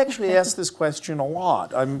 Because I actually ask this question a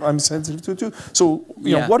lot. I'm sensitive to it too. So,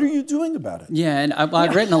 you know, what are you doing about it? Yeah, and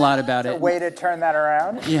I've written a lot about it. A way to turn that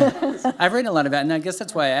around? Yeah, I've written a lot about it, and I guess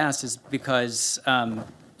that's why I asked, is because,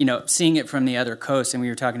 you know, seeing it from the other coast, and we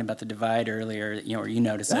were talking about the divide earlier, you know, or you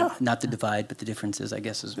noticed that, not the divide, but the differences, I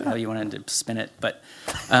guess is how you wanted to spin it. But,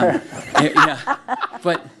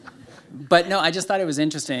 but no, I just thought it was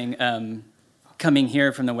interesting coming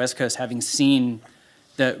here from the West Coast, having seen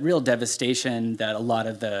the real devastation that a lot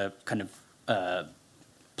of the kind of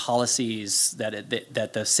policies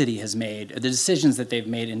that the city has made, the decisions that they've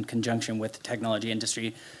made in conjunction with the technology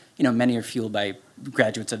industry, you know, many are fueled by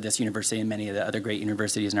graduates of this university and many of the other great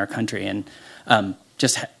universities in our country. And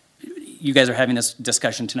you guys are having this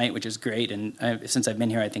discussion tonight, which is great. And since I've been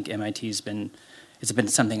here, I think it's been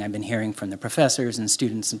something I've been hearing from the professors and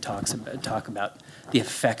students and talk about the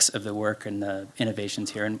effects of the work and the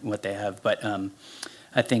innovations here and what they have. But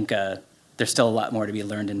I think there's still a lot more to be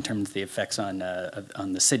learned in terms of the effects on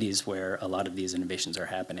the cities where a lot of these innovations are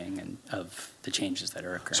happening and of the changes that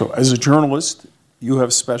are occurring. So as a journalist, you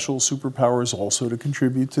have special superpowers also to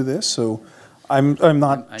contribute to this. So I'm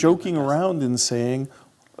not joking around in saying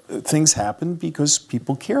things happen because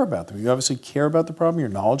people care about them. You obviously care about the problem. You're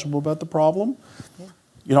knowledgeable about the problem. Yeah.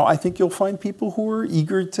 You know, I think you'll find people who are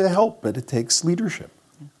eager to help, but it takes leadership.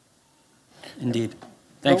 Indeed.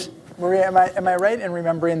 Thanks. Well, Maria, am I right in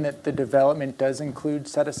remembering that the development does include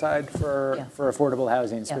set aside for affordable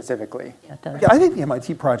housing specifically? Yeah, it does. Yeah, I think the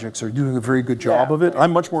MIT projects are doing a very good job of it.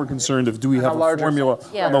 I'm much more concerned of do we have a formula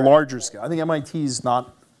on the larger scale. I think MIT is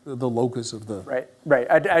not the locus of the... Right.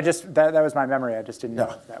 I just, that was my memory. I just didn't know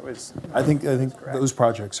if that was... I think those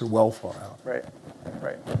projects are well thought out. Right.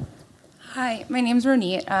 Hi, my name's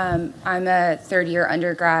Ronit. I'm a third-year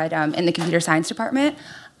undergrad in the computer science department.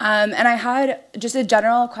 And I had just a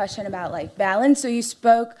general question about like balance.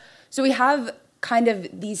 So we have kind of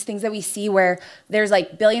these things that we see where there's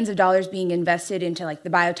like billions of dollars being invested into like the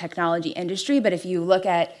biotechnology industry. But if you look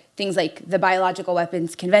at things like the Biological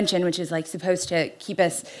Weapons Convention, which is like supposed to keep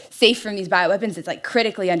us safe from these bioweapons, it's like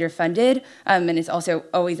critically underfunded. And it's also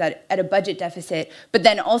always at a budget deficit. But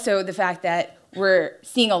then also the fact that we're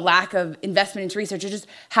seeing a lack of investment into research. Just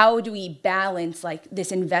how do we balance like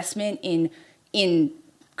this investment in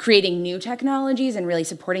creating new technologies and really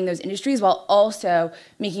supporting those industries while also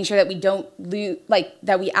making sure that we don't lose, like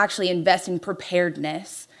that we actually invest in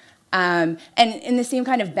preparedness. And in the same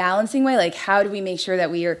kind of balancing way, like how do we make sure that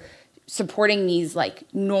we are supporting these like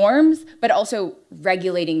norms, but also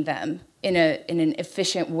regulating them in an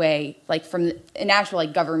efficient way, like from an actual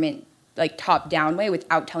like government, like top-down way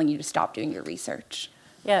without telling you to stop doing your research?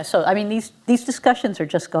 Yeah, so I mean, these discussions are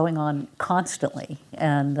just going on constantly.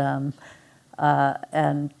 And I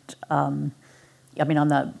mean, on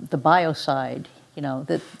the bio side, you know,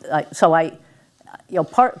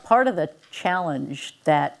 part of the challenge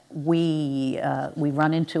that we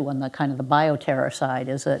run into on the kind of the bioterror side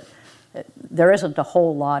is that there isn't a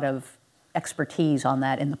whole lot of expertise on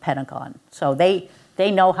that in the Pentagon. So they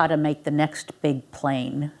know how to make the next big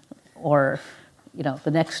plane or, you know, the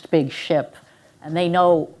next big ship, and they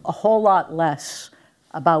know a whole lot less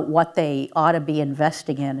about what they ought to be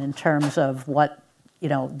investing in terms of what, you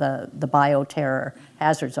know, the bioterror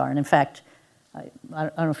hazards are. And in fact, I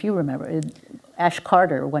don't know if you remember, Ash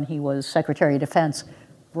Carter, when he was Secretary of Defense,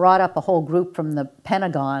 brought up a whole group from the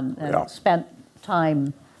Pentagon and spent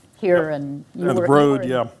time here and at the Broad,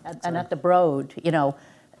 and at the Broad, you know,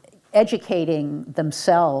 educating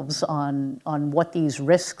themselves on what these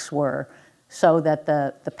risks were so that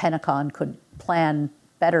the Pentagon could plan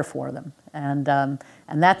better for them. And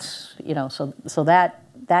that's, you know, so that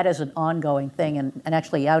is an ongoing thing. And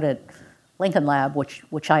actually out at Lincoln Lab,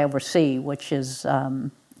 which I oversee, which is,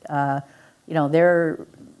 you know,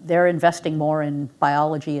 they're investing more in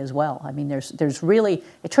biology as well. I mean, there's really,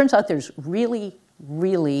 it turns out there's really,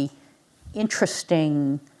 really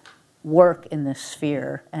interesting work in this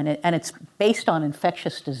sphere, and it's based on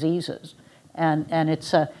infectious diseases, and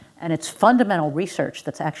it's fundamental research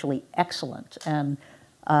that's actually excellent, and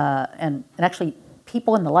actually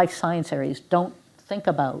people in the life science areas don't think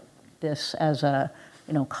about this as a,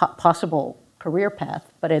 you know, possible career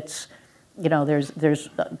path, but it's, you know, there's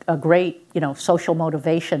a great, you know, social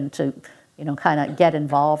motivation to, you know, kind of get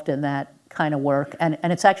involved in that kind of work, and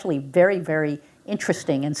it's actually very, very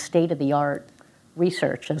interesting and state-of-the-art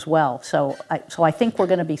research as well. So I think we're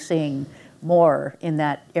going to be seeing more in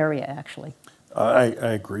that area, actually. I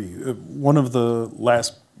agree. One of the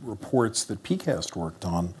last reports that PCAST worked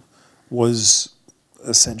on was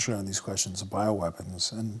essentially on these questions of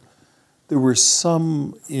bioweapons. And there were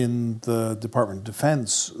some in the Department of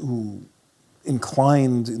Defense who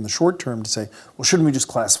inclined in the short term to say, well, shouldn't we just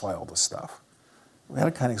classify all this stuff? We had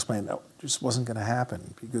to kind of explain, no, it just wasn't going to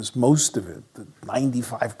happen because most of it, the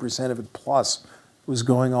 95% of it plus, was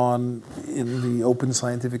going on in the open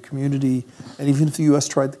scientific community. And even if the US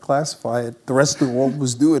tried to classify it, the rest of the world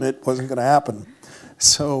was doing it, wasn't going to happen.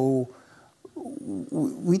 So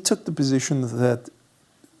we took the position that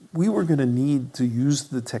we were going to need to use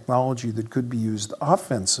the technology that could be used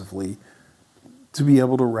offensively to be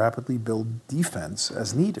able to rapidly build defense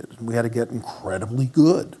as needed. And we had to get incredibly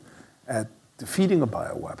good at defeating a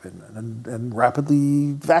bioweapon and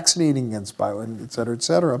rapidly vaccinating against et cetera, et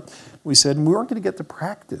cetera. We said, and we weren't going to get to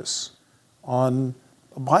practice on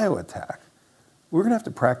a bioattack. We were going to have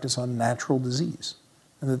to practice on natural disease.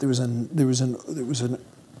 And that there was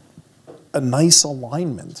a nice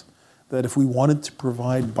alignment that if we wanted to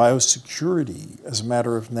provide biosecurity as a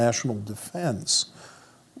matter of national defense,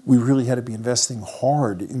 we really had to be investing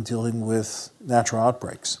hard in dealing with natural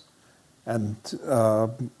outbreaks. And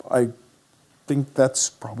I think that's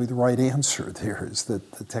probably the right answer there, is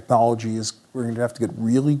that the technology is, we're going to have to get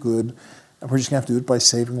really good, and we're just going to have to do it by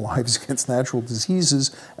saving lives against natural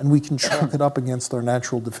diseases, and we can chalk it up against our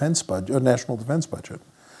national defense budget.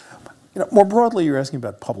 More broadly, you're asking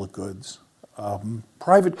about public goods.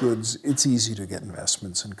 Private goods, it's easy to get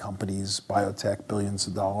investments in companies, biotech, billions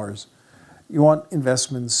of dollars. You want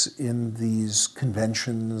investments in these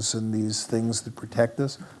conventions and these things that protect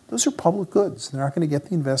us. Those are public goods. They're not going to get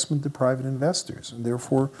the investment to private investors. And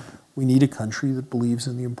therefore, we need a country that believes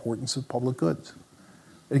in the importance of public goods.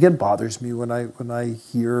 It again bothers me when I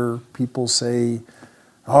hear people say,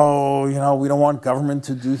 oh, we don't want government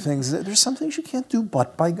to do things. There's some things you can't do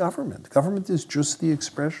but by government. Government is just the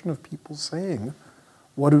expression of people saying,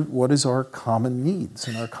 what is our common needs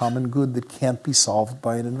and our common good that can't be solved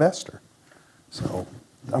by an investor? So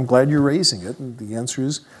I'm glad you're raising it, and the answer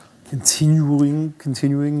is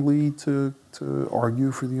continuingly to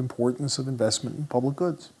argue for the importance of investment in public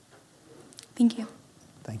goods. Thank you.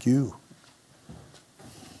 Thank you.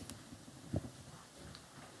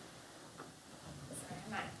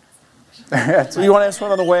 So you want to ask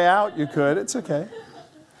one on the way out? You could. It's okay.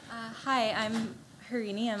 Hi, I'm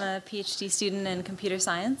Harini. I'm a PhD student in computer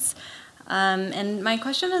science. And my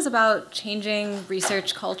question is about changing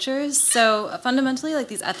research cultures. So fundamentally,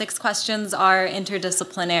 these ethics questions are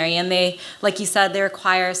interdisciplinary, and they, like you said, they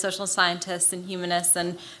require social scientists and humanists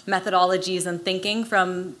and methodologies and thinking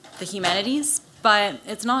from the humanities. But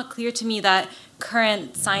it's not clear to me that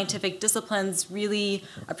current scientific disciplines really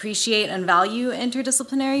appreciate and value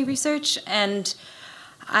interdisciplinary research. And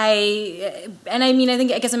I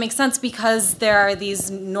guess it makes sense because there are these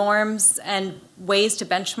norms and ways to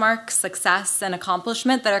benchmark success and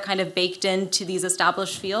accomplishment that are kind of baked into these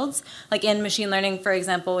established fields. Like in machine learning, for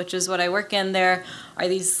example, which is what I work in, there are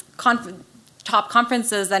these top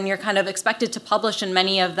conferences, and you're kind of expected to publish in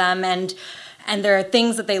many of them, and there are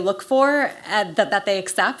things that they look for that they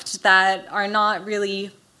accept that are not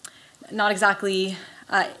exactly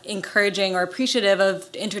encouraging or appreciative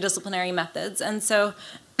of interdisciplinary methods. And so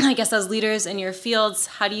I guess as leaders in your fields,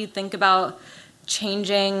 how do you think about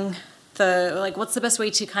changing what's the best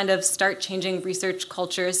way to kind of start changing research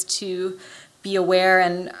cultures to be aware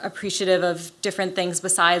and appreciative of different things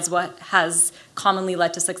besides what has commonly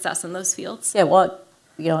led to success in those fields? Yeah, well,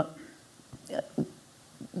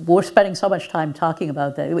 we're spending so much time talking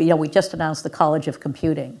about that. We just announced the College of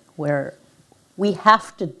Computing, where we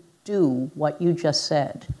have to do what you just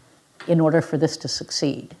said in order for this to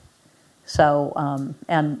succeed. So,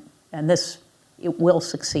 and this, it will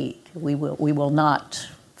succeed. We will not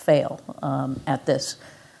fail at this.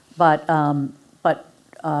 But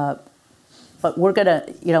we're gonna,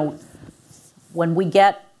 when we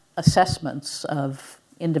get assessments of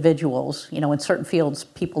individuals, in certain fields,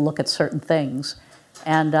 people look at certain things,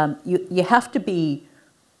 and you have to be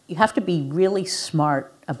really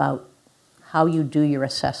smart about how you do your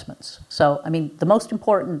assessments. So, the most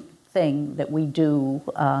important thing that we do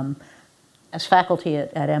as faculty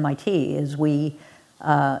at MIT is we,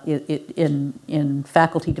 in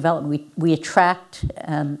faculty development, we attract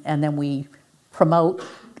and then we promote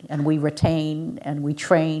and we retain and we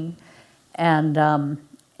train, and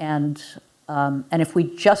if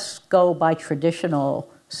we just go by traditional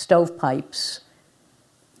stovepipes,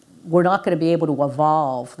 we're not going to be able to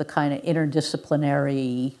evolve the kind of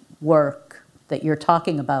interdisciplinary work that you're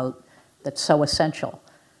talking about that's so essential.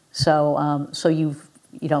 So you've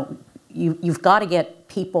got to get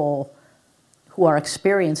people who are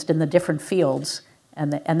experienced in the different fields,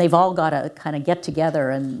 and they've all got to kind of get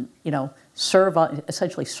together and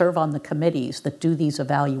essentially serve on the committees that do these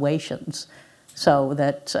evaluations, so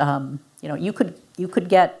that you could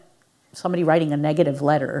get somebody writing a negative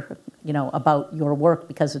letter, about your work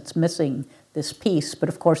because it's missing this piece, but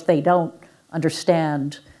of course they don't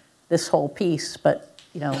understand this whole piece, but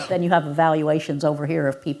then you have evaluations over here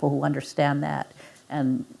of people who understand that,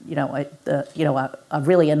 and a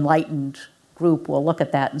really enlightened group will look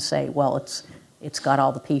at that and say, well, it's got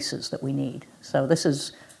all the pieces that we need. So this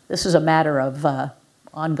is a matter of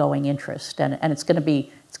ongoing interest, and it's going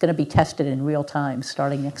to be tested in real time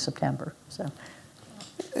starting next September. So.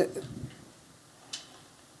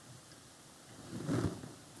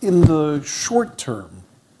 In the short term,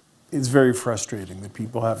 it's very frustrating that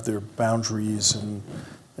people have their boundaries and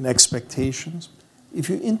expectations. If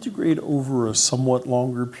you integrate over a somewhat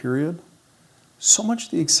longer period, so much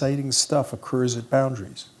of the exciting stuff occurs at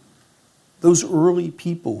boundaries. Those early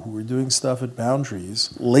people who were doing stuff at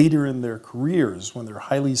boundaries, later in their careers, when they're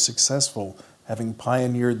highly successful, having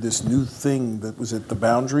pioneered this new thing that was at the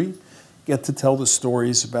boundary, get to tell the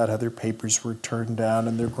stories about how their papers were turned down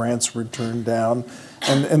and their grants were turned down.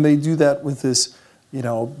 And they do that with this,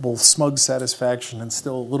 both smug satisfaction and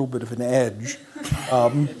still a little bit of an edge.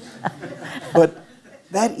 But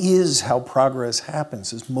that is how progress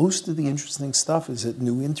happens, is most of the interesting stuff is at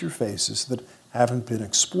new interfaces that haven't been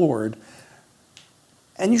explored.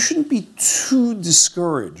 And you shouldn't be too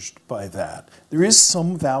discouraged by that. There is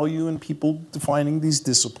some value in people defining these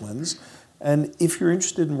disciplines. And if you're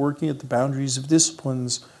interested in working at the boundaries of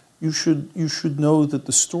disciplines, you should know that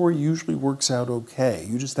the story usually works out okay.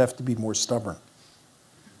 You just have to be more stubborn.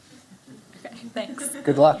 Okay, thanks.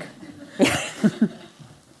 Good luck.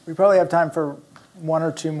 We probably have time for one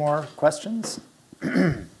or two more questions.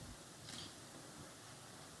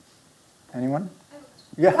 Anyone?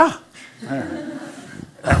 Yeah.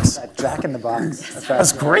 That Jack in the Box.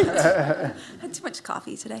 That's great. I had too much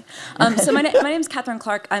coffee today. So my name is Catherine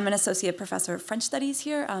Clark. I'm an associate professor of French studies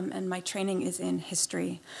here, and my training is in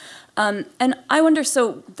history. And I wonder,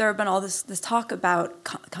 so there have been all this talk about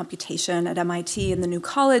computation at MIT and the new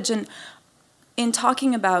college, and in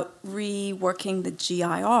talking about reworking the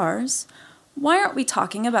GIRs, why aren't we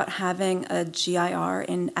talking about having a GIR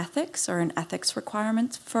in ethics or an ethics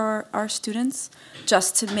requirement for our students,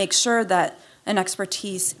 just to make sure that an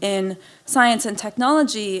expertise in science and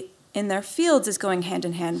technology in their fields is going hand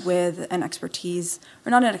in hand with an expertise,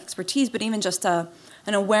 or not an expertise, but even just an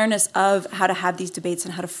awareness of how to have these debates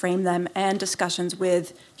and how to frame them, and discussions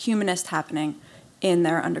with humanists happening in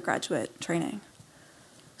their undergraduate training?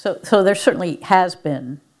 So there certainly has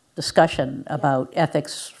been discussion about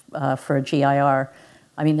ethics for a GIR.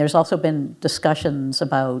 I mean, there's also been discussions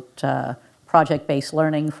about project-based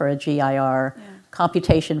learning for a GIR,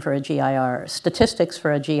 computation for a GIR, statistics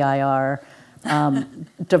for a GIR,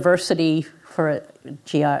 diversity for a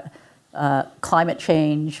GIR, climate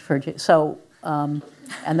change for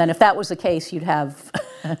and then if that was the case, you'd have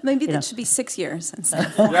maybe that should be 6 years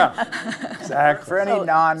instead. Yeah, exactly. For any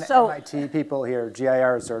non-MIT people here,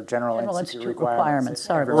 GIRs are General Institute requirements.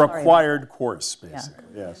 Required course, basically.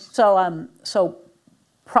 Yeah. Yes. So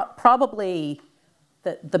probably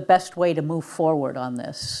the best way to move forward on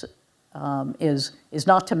this is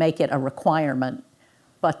not to make it a requirement,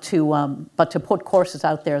 but to put courses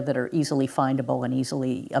out there that are easily findable and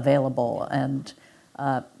easily available, and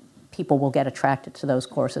people will get attracted to those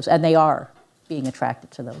courses, and they are being attracted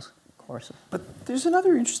to those courses. But there's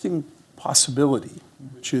another interesting possibility,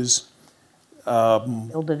 which is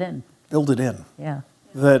build it in. Build it in. Yeah.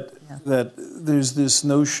 That there's this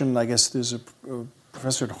notion. I guess there's a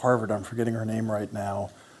professor at Harvard, I'm forgetting her name right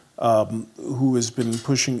now, who has been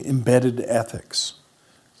pushing embedded ethics.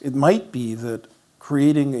 It might be that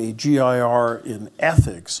creating a GIR in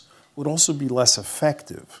ethics would also be less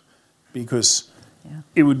effective, because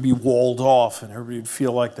it would be walled off and everybody would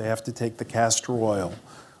feel like they have to take the castor oil.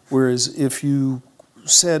 Whereas if you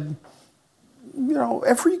said,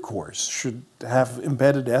 every course should have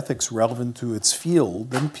embedded ethics relevant to its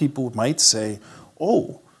field, then people might say,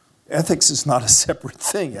 oh, ethics is not a separate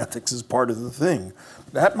thing. Ethics is part of the thing.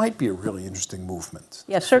 That might be a really interesting movement.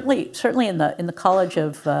 Yeah, certainly in the College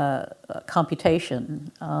of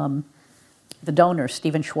Computation, the donor,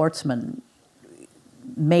 Stephen Schwartzman,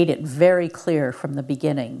 made it very clear from the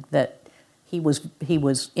beginning that he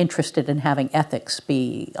was interested in having ethics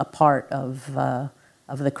be a part of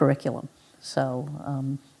the curriculum. So,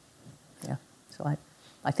 So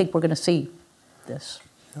I think we're going to see this.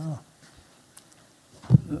 Yeah.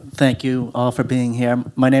 Thank you all for being here.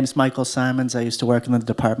 My name is Michael Simons. I used to work in the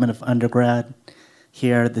Department of Undergrad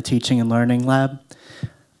here at the Teaching and Learning Lab.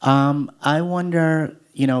 I wonder,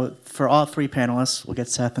 for all three panelists, we'll get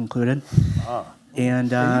Seth included. And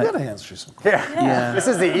you got to answer some questions. Yeah. This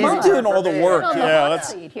is the easy. I'm doing all the work. Let's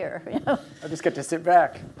see here. I just get to sit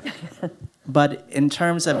back. But in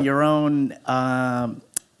terms of your own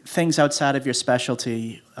things outside of your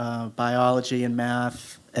specialty, biology and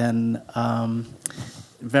math, and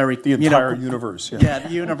The entire universe. Yeah,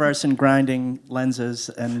 the universe and grinding lenses.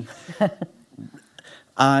 And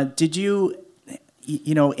did you,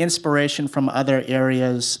 inspiration from other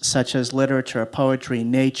areas such as literature, poetry,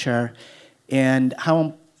 nature, and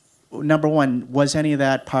how, number one, was any of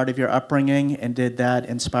that part of your upbringing, and did that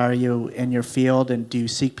inspire you in your field, and do you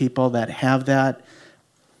seek people that have that?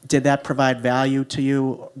 Did that provide value to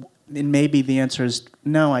you? And maybe the answer is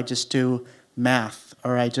no, I just do math,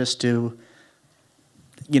 or I just do,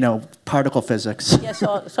 particle physics. Yeah,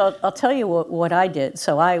 so I'll tell you what I did.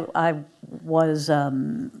 So I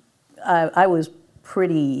was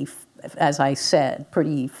pretty, as I said,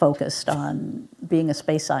 pretty focused on being a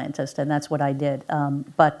space scientist, and that's what I did.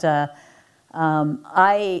 But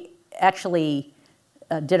I actually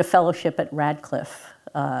did a fellowship at Radcliffe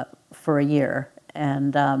for a year,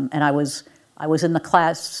 and I was in the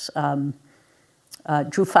class.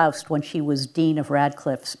 Drew Faust, when she was dean of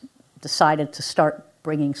Radcliffe, decided to start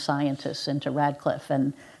bringing scientists into Radcliffe,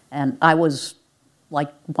 and I was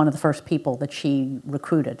like one of the first people that she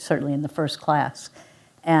recruited, certainly in the first class.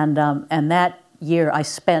 And that year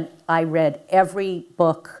I read every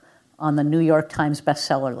book on the New York Times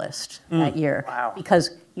bestseller list that year. Wow.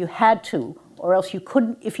 Because you had to, or else you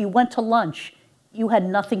couldn't, if you went to lunch, you had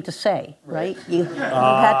nothing to say, right? You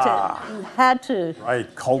had to.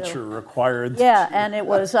 Right, culture required. Yeah, and it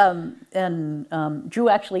was, Drew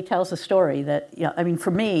actually tells a story that,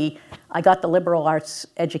 for me, I got the liberal arts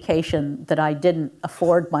education that I didn't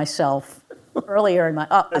afford myself earlier in my,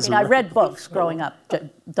 I read books growing up,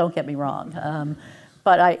 don't get me wrong,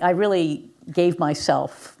 but I really gave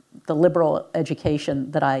myself the liberal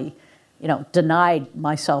education that I, denied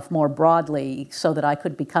myself more broadly so that I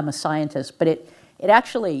could become a scientist, but it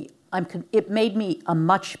actually, it made me a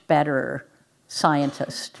much better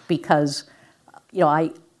scientist because,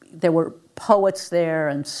 there were poets there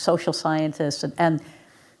and social scientists and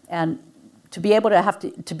to be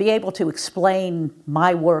able to explain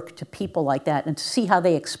my work to people like that and to see how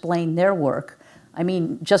they explain their work,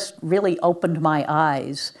 just really opened my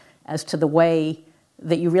eyes as to the way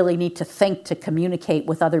that you really need to think to communicate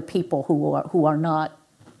with other people who are not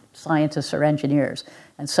scientists or engineers.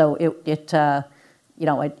 And so it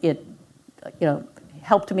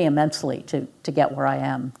helped me immensely to get where I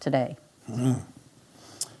am today. Mm-hmm.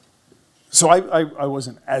 So I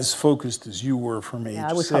wasn't as focused as you were from age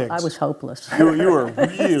 6. I was hopeless. You were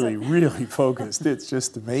really, really focused. It's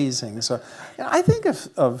just amazing. So I think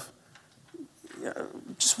of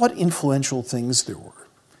just what influential things there were.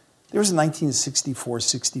 There was a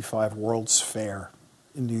 1964-65 World's Fair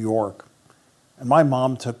in New York, and my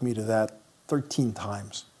mom took me to that 13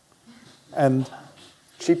 times. And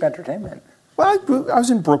cheap entertainment. Well, I was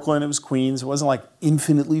in Brooklyn. It was Queens. It wasn't like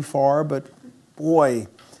infinitely far, but boy,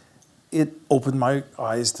 it opened my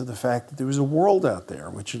eyes to the fact that there was a world out there,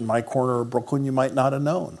 which in my corner of Brooklyn you might not have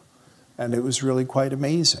known. And it was really quite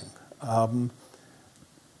amazing.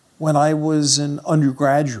 When I was an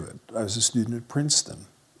undergraduate, I was a student at Princeton.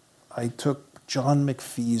 I took John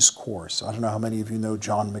McPhee's course. I don't know how many of you know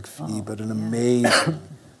John McPhee, but an amazing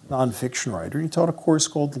nonfiction writer. He taught a course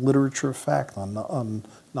called Literature of Fact on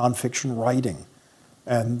nonfiction writing.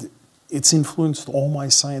 And it's influenced all my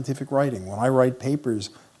scientific writing. When I write papers,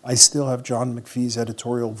 I still have John McPhee's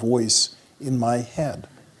editorial voice in my head.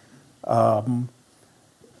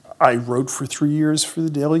 I wrote for 3 years for the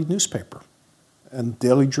daily newspaper. And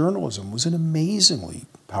daily journalism was an amazingly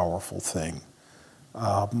powerful thing.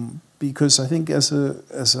 Because I think as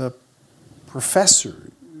a professor,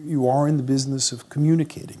 you are in the business of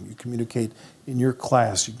communicating. You communicate in your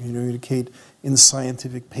class, you communicate in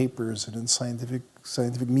scientific papers and in scientific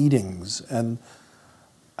meetings. And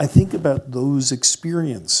I think about those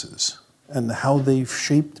experiences and how they've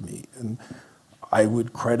shaped me. And I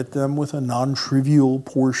would credit them with a non-trivial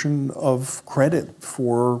portion of credit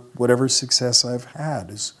for whatever success I've had,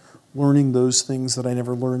 is learning those things that I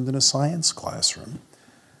never learned in a science classroom.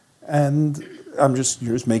 And you're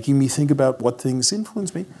just making me think about what things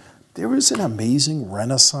influenced me. There was an amazing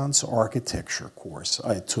Renaissance architecture course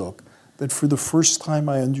I took that for the first time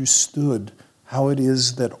I understood how it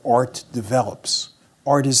is that art develops.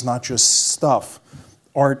 Art is not just stuff.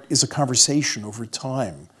 Art is a conversation over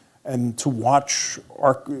time. And to watch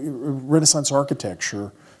Renaissance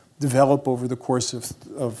architecture develop over the course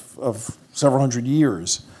of several hundred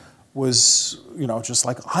years was, just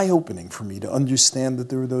like eye-opening for me to understand that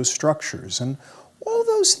there were those structures. And all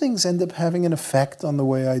those things end up having an effect on the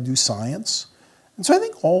way I do science. And so I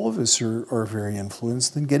think all of us are very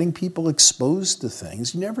influenced in getting people exposed to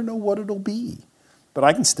things. You never know what it'll be. But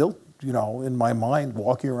I can still, in my mind,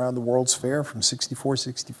 walking around the World's Fair from 64,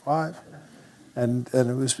 65, and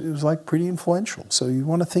it was like pretty influential. So you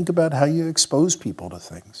want to think about how you expose people to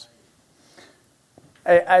things.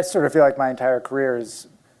 I sort of feel like my entire career is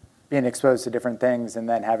being exposed to different things and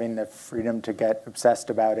then having the freedom to get obsessed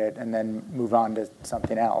about it and then move on to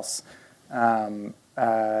something else.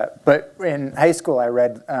 But in high school, I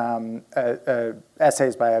read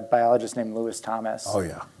essays by a biologist named Lewis Thomas. Oh,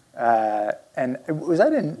 yeah. And was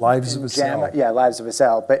that in Lives of a JAMA? Cell? Yeah, Lives of a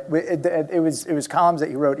Cell. But it was columns that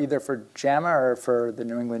he wrote either for JAMA or for the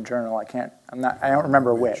New England Journal. I don't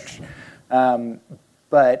remember which.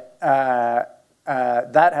 But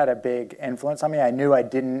that had a big influence on me. I knew I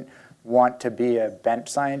didn't want to be a bench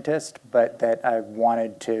scientist, but that I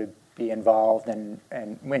wanted to be involved in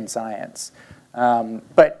science.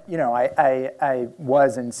 But I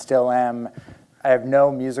was and still am. I have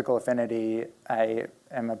no musical affinity. I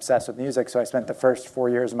am obsessed with music, so I spent the first 4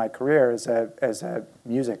 years of my career as a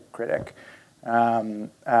music critic, primarily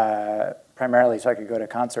so I could go to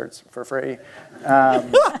concerts for free.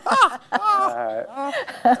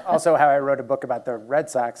 Also, how I wrote a book about the Red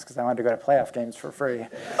Sox because I wanted to go to playoff games for free.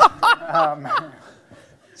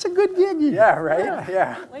 It's a good gig. Yeah, right?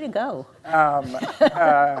 Yeah. Way to go.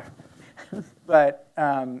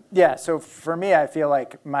 So for me, I feel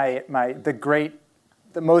like the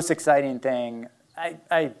most exciting thing,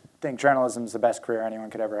 I think journalism is the best career anyone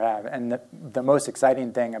could ever have. And the most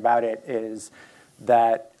exciting thing about it is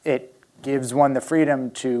that it gives one the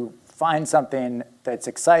freedom to find something that's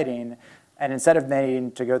exciting. And instead of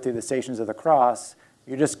needing to go through the Stations of the Cross,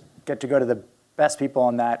 you just get to go to the best people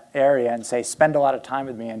in that area and say, spend a lot of time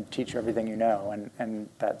with me and teach you everything you know. And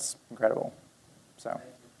that's incredible. So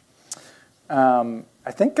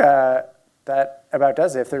I think that about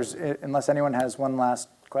does it. Unless anyone has one last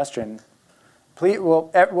question, please,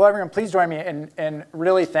 everyone, please join me in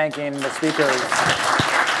really thanking the speakers.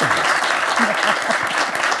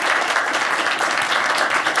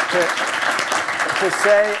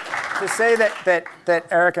 To say that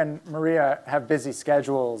Eric and Maria have busy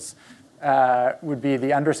schedules would be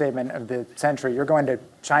the understatement of the century. You're going to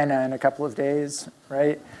China in a couple of days,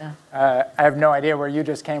 right? Yeah. I have no idea where you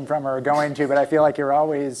just came from or are going to, but I feel like you're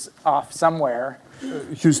always off somewhere.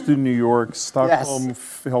 Houston, New York, Stockholm,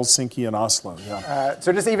 yes. Helsinki, and Oslo. Yeah.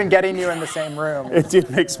 So just even getting you in the same room.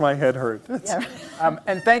 It makes my head hurt. Yeah.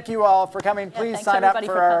 And thank you all for coming. Please sign up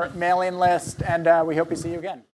for our mailing list, and we hope we see you again.